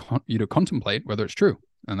want you to contemplate whether it's true.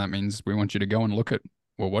 And that means we want you to go and look at,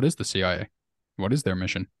 well, what is the CIA? What is their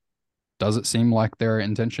mission? Does it seem like their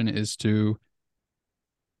intention is to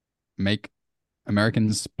make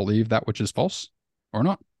Americans believe that which is false or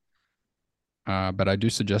not? But I do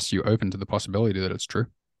suggest you open to the possibility that it's true.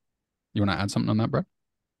 You want to add something on that, Brett?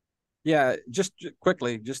 Yeah, just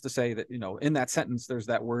quickly, just to say that, in that sentence, there's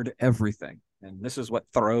that word everything. And this is what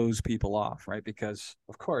throws people off, right? Because,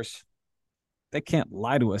 of course, they can't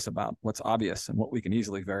lie to us about what's obvious and what we can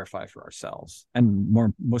easily verify for ourselves. And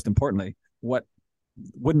most importantly, what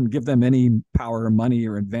wouldn't give them any power, money,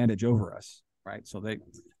 or advantage over us, right? So they're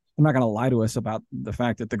not going to lie to us about the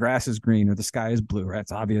fact that the grass is green or the sky is blue, right?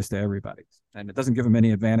 It's obvious to everybody, and it doesn't give them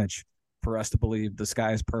any advantage for us to believe the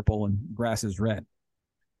sky is purple and grass is red.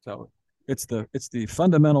 So it's the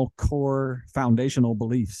fundamental core foundational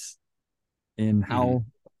beliefs in how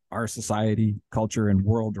our society, culture, and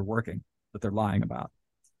world are working that they're lying about,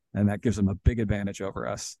 and that gives them a big advantage over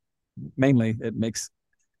us. Mainly,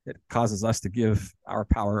 it causes us to give our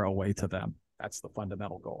power away to them. That's the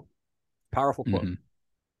fundamental goal. Powerful quote.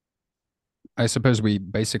 I suppose we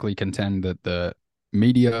basically contend that the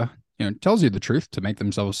media, tells you the truth to make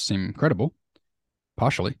themselves seem credible.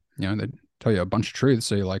 Partially, they tell you a bunch of truths,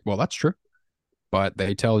 so you're like, well, that's true. But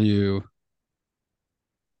they tell you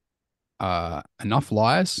enough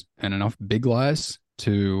lies and enough big lies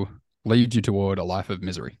to lead you toward a life of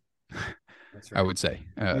misery. That's right. I would say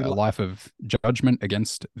a life of judgment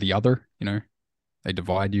against the other. They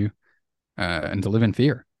divide you, and to live in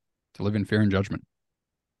fear and judgment,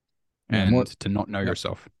 and to not know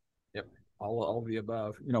yourself. Yep, all of the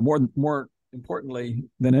above. More importantly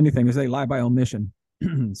than anything is they lie by omission.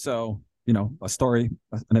 So a story,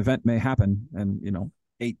 an event may happen, and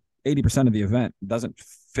 80% of the event doesn't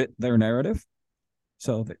fit their narrative.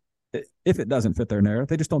 So if it doesn't fit their narrative,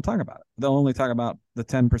 they just don't talk about it. They'll only talk about the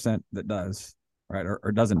 10% that does, right?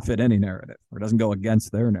 Or doesn't fit any narrative, or doesn't go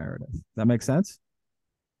against their narrative. Does that make sense?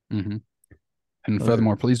 Mm-hmm. And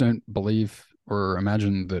furthermore, please don't believe or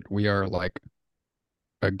imagine that we are like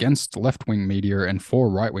against left-wing media and for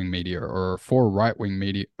right-wing media, or for right-wing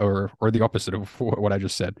media, or the opposite of what I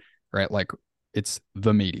just said, right? Like, it's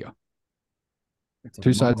the media. It's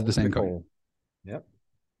two sides of the same coin. Yep.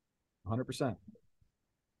 100%.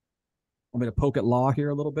 Want me to poke at law here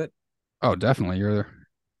a little bit? Oh, definitely.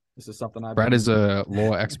 This is something Brad is a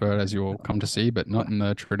law expert, as you will come to see, but not in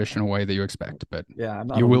the traditional way that you expect. But yeah,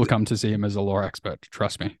 you will come to see him as a law expert.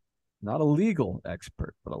 Trust me. Not a legal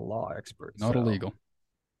expert, but a law expert. Not illegal.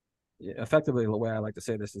 Effectively, the way I like to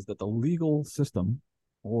say this is that the legal system,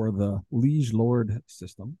 or the liege lord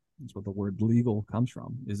system, that's what the word legal comes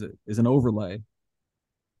from, is an overlay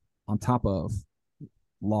on top of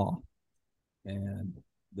law. And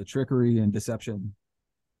the trickery and deception,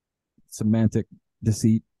 semantic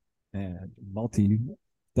deceit, and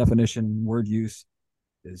multi-definition word use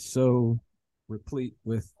is so replete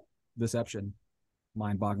with deception,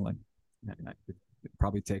 mind-boggling. It could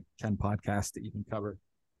probably take 10 podcasts to even cover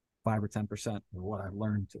 5 or 10% of what I've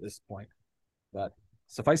learned to this point. But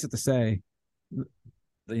suffice it to say,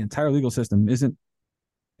 the entire legal system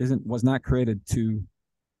was not created to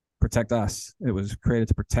protect us. It was created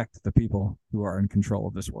to protect the people who are in control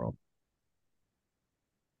of this world.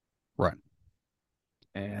 Right.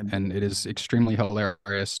 And it is extremely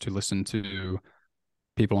hilarious to listen to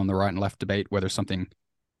people on the right and left debate whether something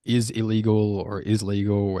is illegal or is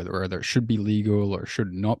legal, whether it should be legal or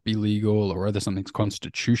should not be legal, or whether something's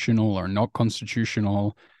constitutional or not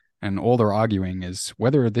constitutional. And all they're arguing is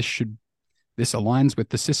whether this aligns with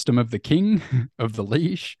the system of the king, of the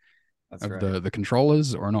liege, the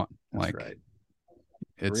controllers, or not. That's right.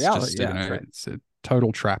 It's reality, just, it's a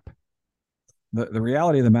total trap. The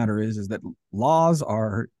reality of the matter is that laws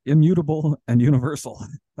are immutable and universal.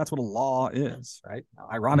 That's what a law is, right? Now,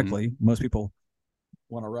 ironically, most people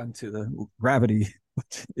want to run to the gravity,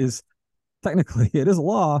 which is technically it is a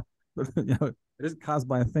law, but it isn't caused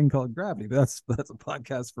by a thing called gravity. But that's a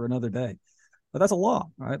podcast for another day. But that's a law,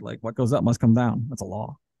 right? Like, what goes up must come down. That's a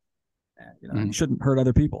law. And, you shouldn't hurt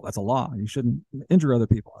other people. That's a law. You shouldn't injure other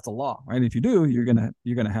people. That's a law, right? If you do, you're gonna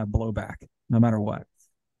have blowback no matter what.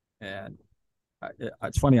 And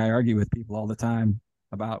it's funny. I argue with people all the time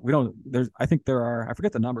about I think there are, I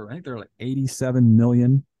forget the number. I think there are like 87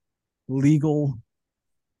 million legal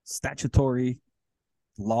statutory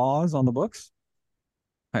laws on the books,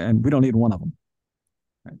 and we don't need one of them.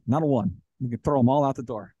 Right? Not a one. You can throw them all out the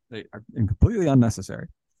door. They are completely unnecessary.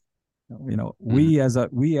 We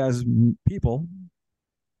as people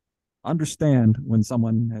understand when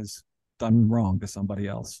someone has done wrong to somebody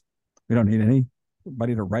else. We don't need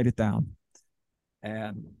anybody to write it down.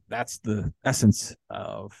 And that's the essence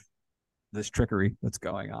of this trickery that's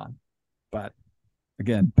going on. But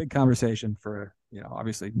again, big conversation for,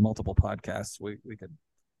 obviously multiple podcasts. We could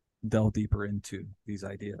delve deeper into these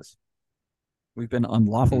ideas. We've been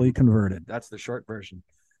unlawfully converted. That's the short version.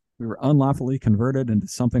 We were unlawfully converted into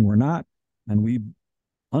something we're not, and we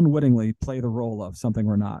unwittingly play the role of something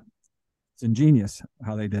we're not. It's ingenious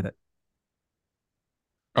how they did it.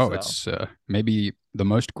 Oh, it's maybe the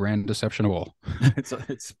most grand deception of all.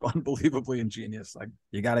 It's unbelievably ingenious. Like,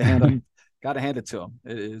 you got to hand it to them.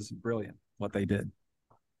 It is brilliant what they did.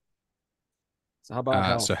 So how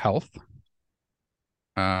about So health?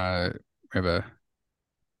 health. We have a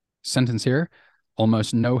sentence here.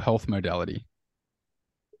 Almost no health modality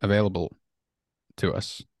available to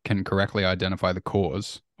us can correctly identify the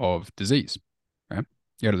cause of disease. Right?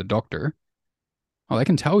 You go to the doctor. Oh, they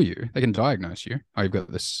can tell you. They can diagnose you. Oh, you've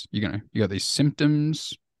got this. You got these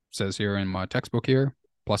symptoms. Says here in my textbook here.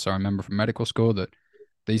 Plus, I remember from medical school that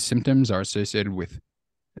these symptoms are associated with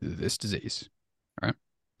this disease. Right?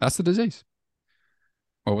 That's the disease.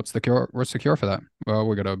 Well, what's the cure? What's the cure for that? Well,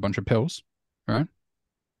 we got a bunch of pills. Right?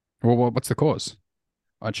 Well, what's the cause?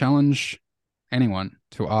 I challenge anyone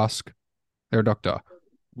to ask their doctor,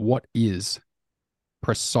 what is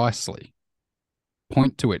precisely,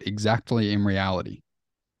 point to it exactly in reality,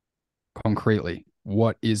 concretely,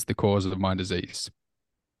 what is the cause of my disease?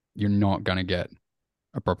 You're not going to get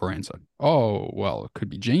a proper answer. Oh, well, it could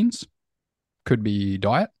be genes, could be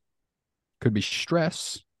diet, could be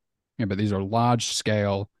stress. Yeah, but these are large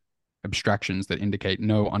scale abstractions that indicate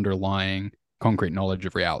no underlying concrete knowledge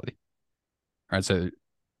of reality. All right. So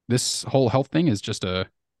this whole health thing is just a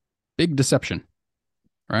big deception,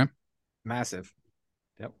 right? Massive.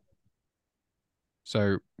 Yep.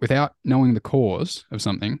 So without knowing the cause of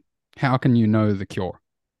something, how can you know the cure?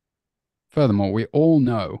 Furthermore, we all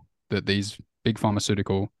know that these big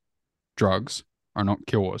pharmaceutical drugs are not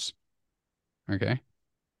cures. Okay.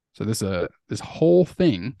 So this whole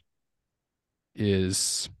thing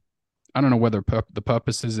is, I don't know whether the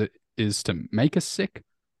purpose is to make us sick,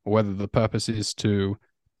 or whether the purpose is to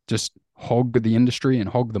just hog the industry and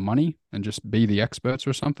hog the money and just be the experts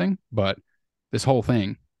or something. But this whole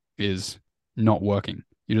thing is not working.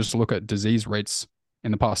 You just look at disease rates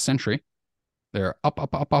in the past century, they're up,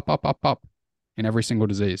 up, up, up, up, up, up in every single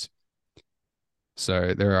disease.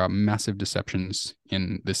 So there are massive deceptions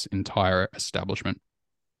in this entire establishment.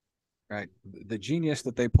 Right. The genius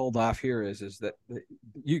that they pulled off here is that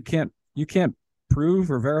you can't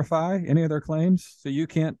prove or verify any of their claims, so you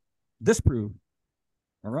can't disprove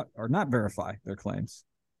or not verify their claims,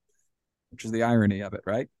 which is the irony of it,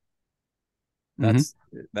 right?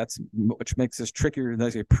 Mm-hmm. That's which makes this trickier. They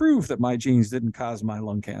say prove that my genes didn't cause my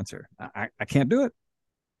lung cancer. I can't do it.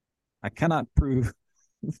 I cannot prove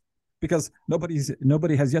because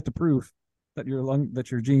nobody has yet to prove that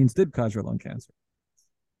your genes did cause your lung cancer.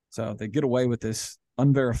 So they get away with this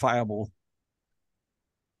unverifiable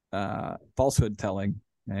falsehood telling,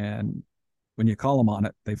 and when you call them on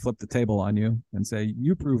it, they flip the table on you and say,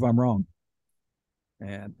 "You prove I'm wrong."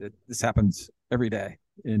 And this happens every day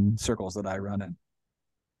in circles that I run in.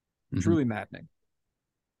 Mm-hmm. Truly maddening.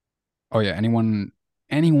 Oh yeah,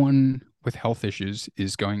 anyone with health issues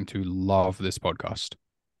is going to love this podcast.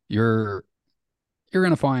 You're you're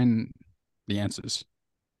going to find the answers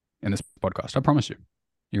in this podcast. I promise you.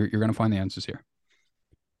 You're going to find the answers here.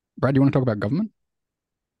 Brad, do you want to talk about government?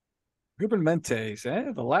 Gubernamentes,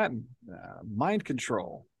 the Latin, mind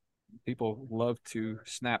control. People love to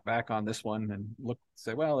snap back on this one and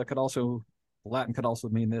say, well, Latin could also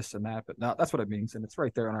mean this and that, but no, that's what it means. And it's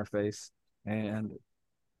right there on our face. And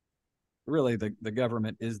really, the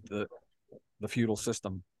government is the feudal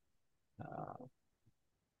system.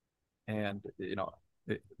 And,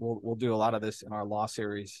 we'll do a lot of this in our law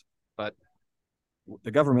series, but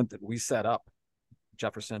the government that we set up,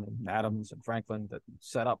 Jefferson and Adams and Franklin, that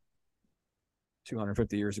set up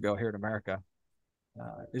 250 years ago here in America,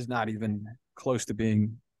 is not even close to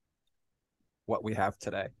being what we have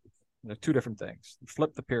today. They're two different things.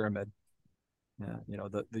 Flip the pyramid.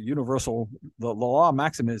 The law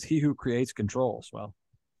maxim is he who creates controls. Well,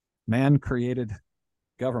 man created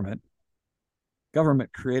government.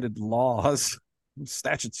 Government created laws,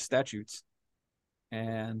 statutes,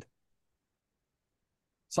 and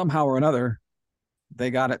somehow or another, they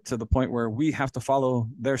got it to the point where we have to follow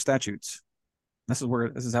their statutes. This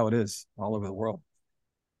is how it is all over the world.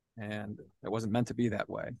 And it wasn't meant to be that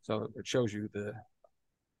way. So it shows you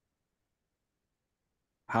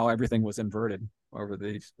how everything was inverted over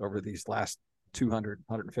these last 200,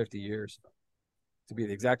 150 years to be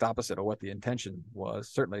the exact opposite of what the intention was,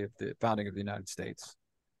 certainly at the founding of the United States,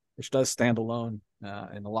 which does stand alone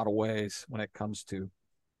in a lot of ways when it comes to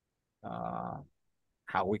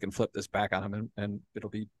how we can flip this back on them. And it'll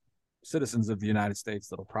be citizens of the United States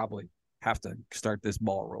that'll probably have to start this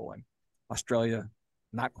ball rolling. Australia,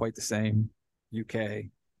 not quite the same. UK,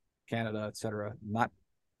 Canada, etc. They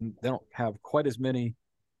don't have quite as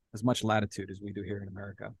much latitude as we do here in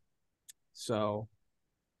America. So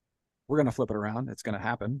we're going to flip it around. It's going to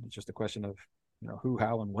happen. It's just a question of who,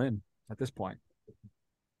 how, and when at this point.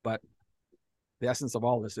 But the essence of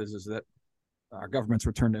all this is that our governments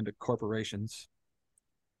were turned into corporations,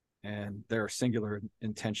 and their singular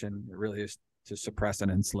intention really is to suppress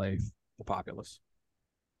and enslave the populace,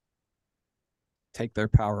 take their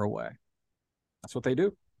power away. That's what they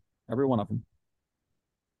do, every one of them.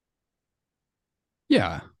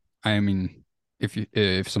 Yeah. I mean,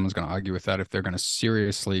 if someone's going to argue with that, if they're going to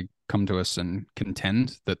seriously come to us and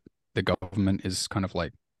contend that the government is kind of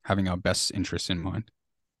like having our best interests in mind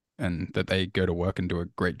and that they go to work and do a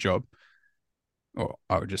great job, or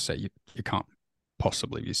I would just say you can't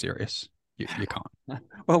possibly be serious. You can't.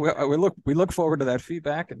 Well, we look forward to that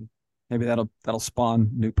feedback, and maybe that'll spawn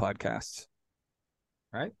new podcasts.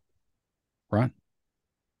 Right? Right.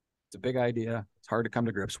 It's a big idea. It's hard to come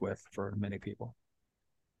to grips with for many people.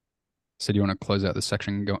 So do you want to close out this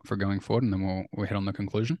section for going forward, and then we'll hit on the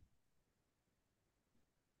conclusion?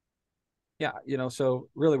 Yeah, so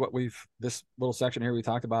really this little section here we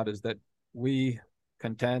talked about is that we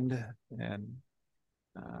contend and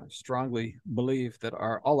strongly believe that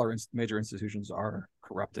all our major institutions are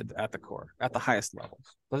corrupted at the core, at the highest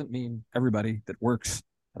levels. Doesn't mean everybody that works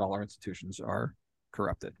at all our institutions are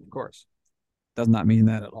corrupted, of course. Does not mean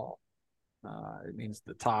that at all. It means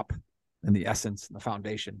the top and the essence and the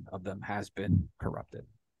foundation of them has been corrupted.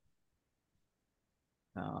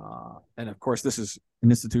 And of course, this is in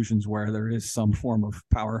institutions where there is some form of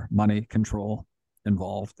power, money, control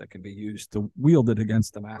involved that can be used to wield it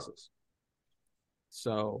against the masses.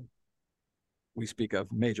 So we speak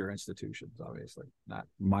of major institutions, obviously, not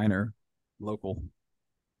minor local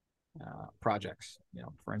projects.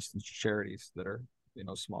 For instance, charities that are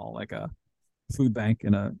small, like a food bank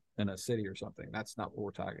in a city or something. That's not what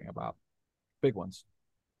we're talking about. Big ones.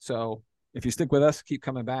 So if you stick with us, keep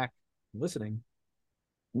coming back, listening,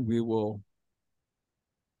 we will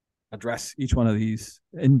address each one of these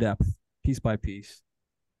in depth, piece by piece,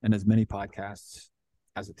 and as many podcasts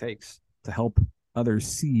as it takes to help others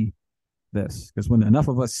see this. Because when enough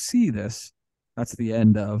of us see this, that's the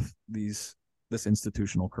end of this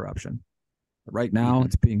institutional corruption. But right now,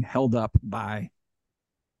 it's being held up by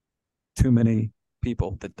too many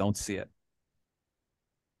people that don't see it.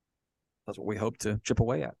 That's what we hope to chip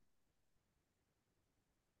away at.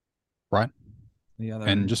 Right.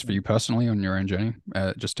 And just for you personally on your own journey,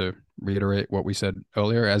 just to reiterate what we said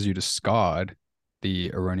earlier, as you discard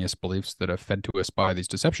the erroneous beliefs that are fed to us by these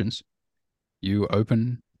deceptions, you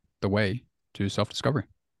open the way to self-discovery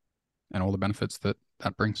and all the benefits that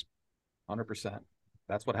brings. 100%.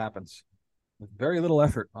 That's what happens with very little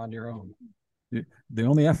effort on your own. The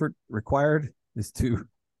only effort required is to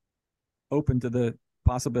open to the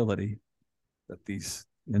possibility that these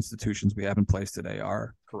institutions we have in place today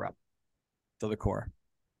are corrupt to the core.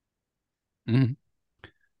 Mm-hmm.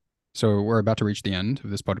 So we're about to reach the end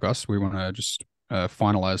of this podcast. We want to just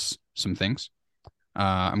finalize some things.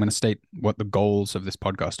 I'm going to state what the goals of this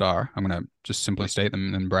podcast are. I'm going to just simply state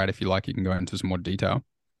them. And Brad, if you like, you can go into some more detail.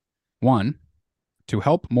 1, to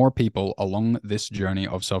help more people along this journey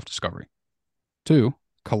of self-discovery. 2,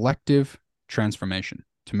 collective transformation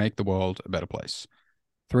to make the world a better place.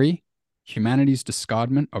 3, humanity's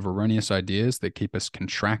discardment of erroneous ideas that keep us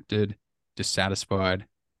contracted, dissatisfied,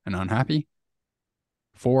 and unhappy.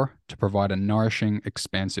 4, to provide a nourishing,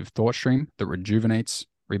 expansive thought stream that rejuvenates,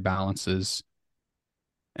 rebalances,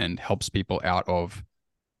 and helps people out of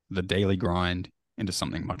the daily grind into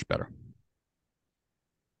something much better.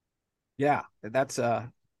 Yeah, that's I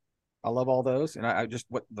love all those. And I just,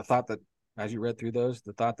 the thought that as you read through those,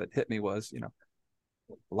 the thought that hit me was, a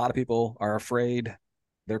lot of people are afraid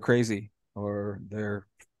they're crazy, or their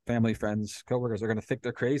family, friends, coworkers are going to think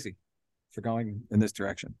they're crazy for going in this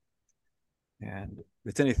direction. And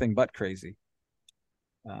it's anything but crazy.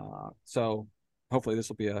 So hopefully this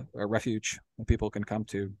will be a refuge that people can come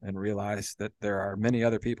to and realize that there are many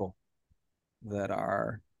other people that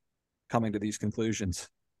are coming to these conclusions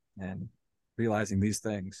and realizing these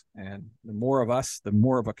things. And the more of us, the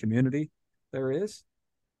more of a community there is,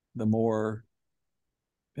 the more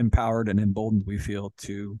empowered and emboldened we feel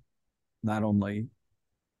to not only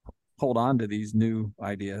hold on to these new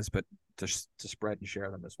ideas, but to spread and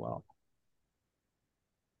share them as well.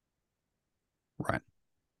 Right.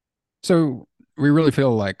 So we really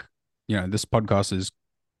feel like, this podcast is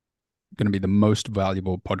going to be the most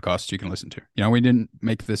valuable podcast you can listen to. We didn't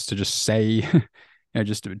make this to just say,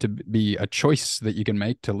 just to be a choice that you can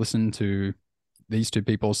make to listen to these two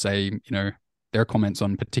people say, their comments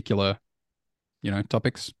on particular,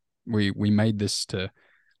 topics. We made this to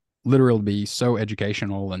literally be so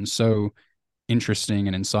educational and so interesting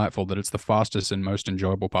and insightful that it's the fastest and most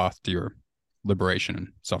enjoyable path to your liberation and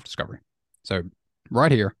self-discovery. So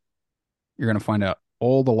right here, you're going to find out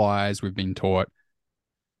all the lies we've been taught.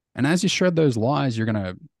 And as you shred those lies, you're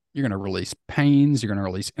going to release pains, you're going to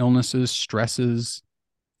release illnesses, stresses,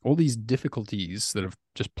 all these difficulties that have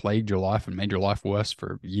just plagued your life and made your life worse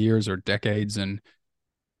for years or decades, and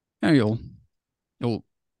you'll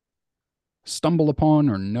stumble upon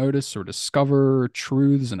or notice or discover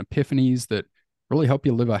truths and epiphanies that really help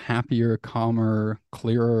you live a happier, calmer,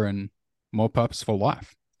 clearer, and more purposeful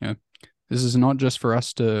life. This is not just for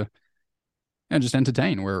us to just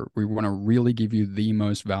entertain, where we want to really give you the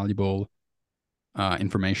most valuable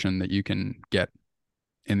information that you can get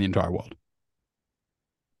in the entire world.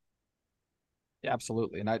 Yeah,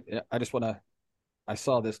 absolutely. And I just want to, I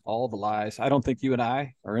saw this, all the lies. I don't think you and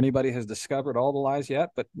I or anybody has discovered all the lies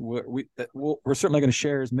yet, but we're certainly going to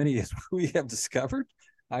share as many as we have discovered.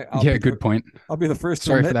 Good point. I'll be the first.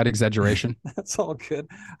 Sorry for that exaggeration. That's all good.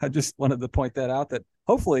 I just wanted to point that out, that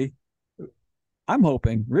hopefully, I'm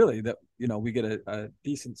hoping really that, we get a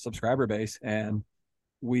decent subscriber base, and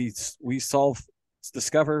we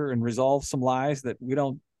discover and resolve some lies that we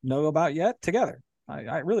don't know about yet together.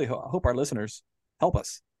 I really hope our listeners help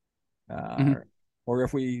us. Or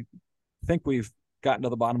if we think we've gotten to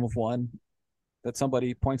the bottom of one, that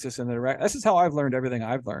somebody points us in the direction. This is how I've learned everything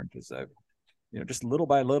I've learned, is I've, just little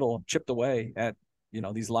by little chipped away at,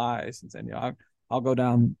 these lies, and saying, I'll go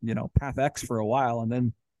down, path X for a while, and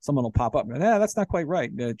then someone will pop up and, that's not quite right.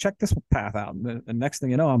 Check this path out. And the next thing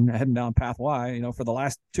you know, I'm heading down path Y. For the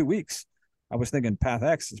last 2 weeks, I was thinking path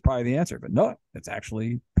X is probably the answer, but no, it's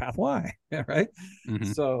actually path Y. Right.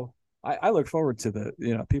 So I look forward to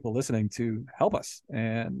the, people listening to help us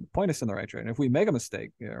and point us in the right direction. If we make a mistake,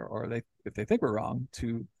 or if they think we're wrong,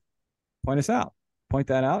 to point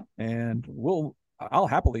that out, and I'll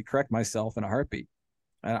happily correct myself in a heartbeat.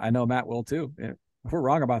 I know Matt will too. If we're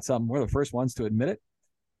wrong about something, we're the first ones to admit it.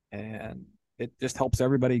 And it just helps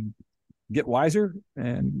everybody get wiser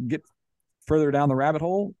and get further down the rabbit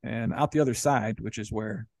hole and out the other side, which is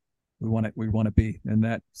where we want to be, in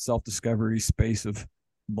that self-discovery space of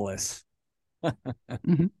bliss.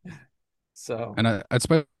 So, and I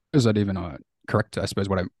suppose I'd even correct. I suppose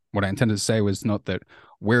what I intended to say was not that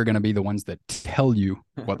we're going to be the ones that tell you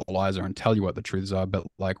what the lies are and tell you what the truths are, but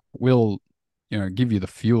like we'll give you the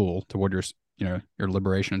fuel toward your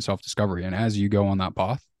liberation and self-discovery. And as you go on that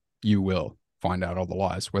path, you will find out all the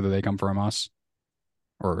lies, whether they come from us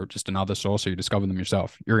or just another source, or you discover them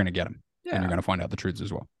yourself. You're going to get them, and you're going to find out the truths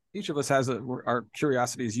as well. Each of us has our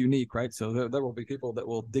curiosity is unique, right? So there will be people that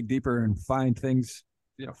will dig deeper and find things,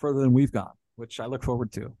 further than we've gone, which I look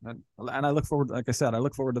forward to. And I look forward, like I said, I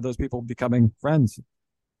look forward to those people becoming friends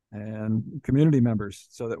and community members,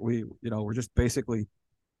 so that we're just basically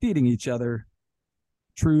feeding each other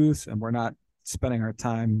truths, and we're not spending our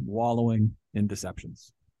time wallowing in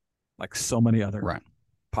deceptions, like so many other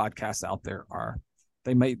podcasts out there are.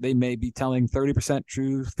 They may be telling 30%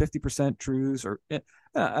 truth, 50% truths, and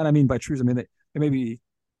I mean by truths, I mean they may be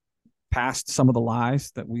past some of the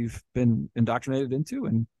lies that we've been indoctrinated into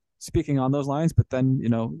and speaking on those lines. But then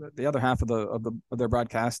the other half of their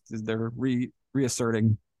broadcast is they're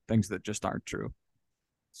reasserting things that just aren't true.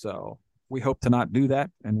 So we hope to not do that,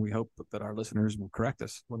 and we hope that our listeners will correct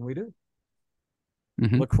us when we do.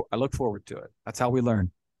 I look forward to it. That's how we learn.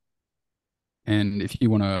 And if you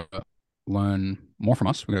want to learn more from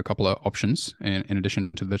us, we got a couple of options in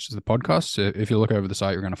addition to this, the podcast. So if you look over the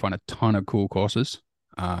site, you're going to find a ton of cool courses.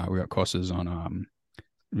 We got courses on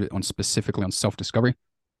specifically on self-discovery,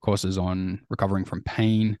 courses on recovering from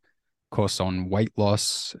pain, course on weight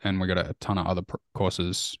loss, and we got a ton of other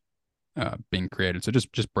courses being created. So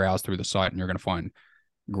just browse through the site, and you're going to find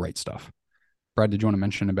great stuff. Brad, did you want to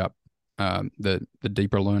mention about the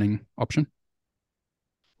deeper learning option?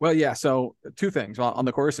 Well, yeah. So 2 things on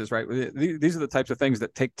the courses, right? These are the types of things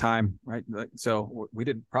that take time, right? So we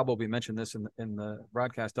didn't probably mention this in the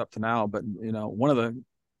broadcast up to now, but one of the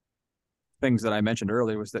things that I mentioned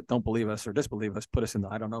earlier was that don't believe us or disbelieve us, put us in the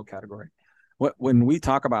I don't know category. When we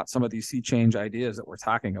talk about some of these sea change ideas that we're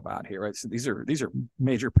talking about here, right? So these are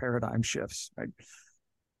major paradigm shifts, right?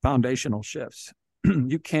 Foundational shifts.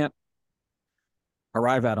 You can't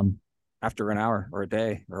arrive at them after an hour or a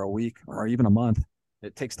day or a week or even a month.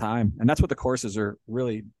 It takes time. And that's what the courses are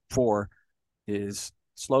really for, is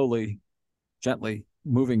slowly, gently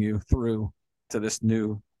moving you through to this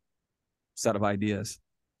new set of ideas.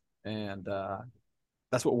 And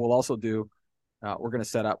that's what we'll also do. We're going to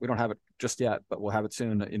set up, we don't have it just yet, but we'll have it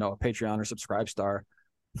soon, a Patreon or Subscribestar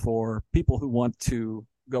for people who want to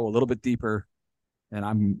go a little bit deeper. And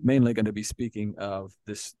I'm mainly going to be speaking of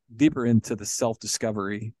this deeper into the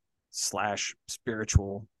self-discovery /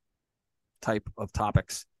 spiritual type of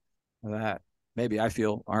topics that maybe I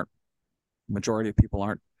feel majority of people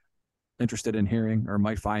aren't interested in hearing, or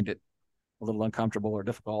might find it a little uncomfortable or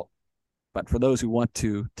difficult. But for those who want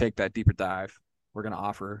to take that deeper dive, we're going to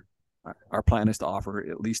offer. Our plan is to offer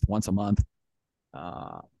at least once a month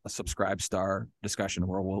a Subscribe Star discussion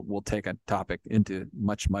where we'll take a topic into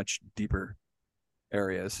much deeper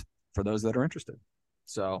areas for those that are interested.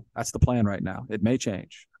 So that's the plan right now. It may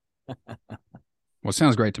change. Well,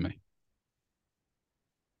 sounds great to me.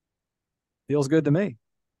 Feels good to me.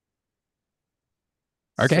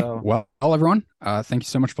 Okay. So, well, everyone, thank you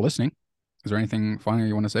so much for listening. Is there anything final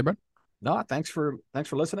you want to say, bud? no, thanks for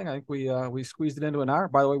listening. I think we squeezed it into an hour.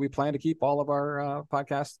 By the way, we plan to keep all of our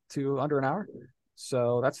podcasts to under an hour.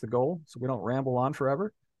 So that's the goal. So we don't ramble on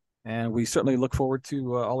forever. And we certainly look forward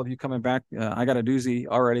to all of you coming back. I got a doozy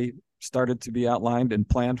already started to be outlined and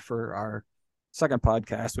planned for our second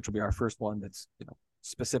podcast, which will be our first one that's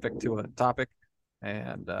specific to a topic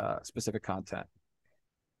and specific content.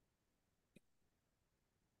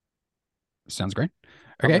 Sounds great.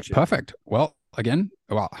 Okay, perfect. Well, again,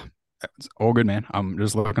 it's all good, man. I'm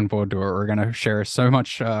just looking forward to it. We're going to share so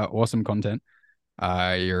much awesome content.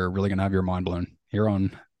 You're really going to have your mind blown here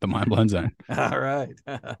on the Mind Blown Zone. All right.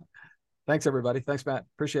 Thanks, everybody. Thanks, Matt.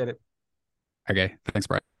 Appreciate it. Okay. Thanks,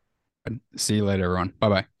 Brad. See you later, everyone.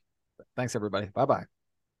 Bye-bye. Thanks, everybody. Bye-bye.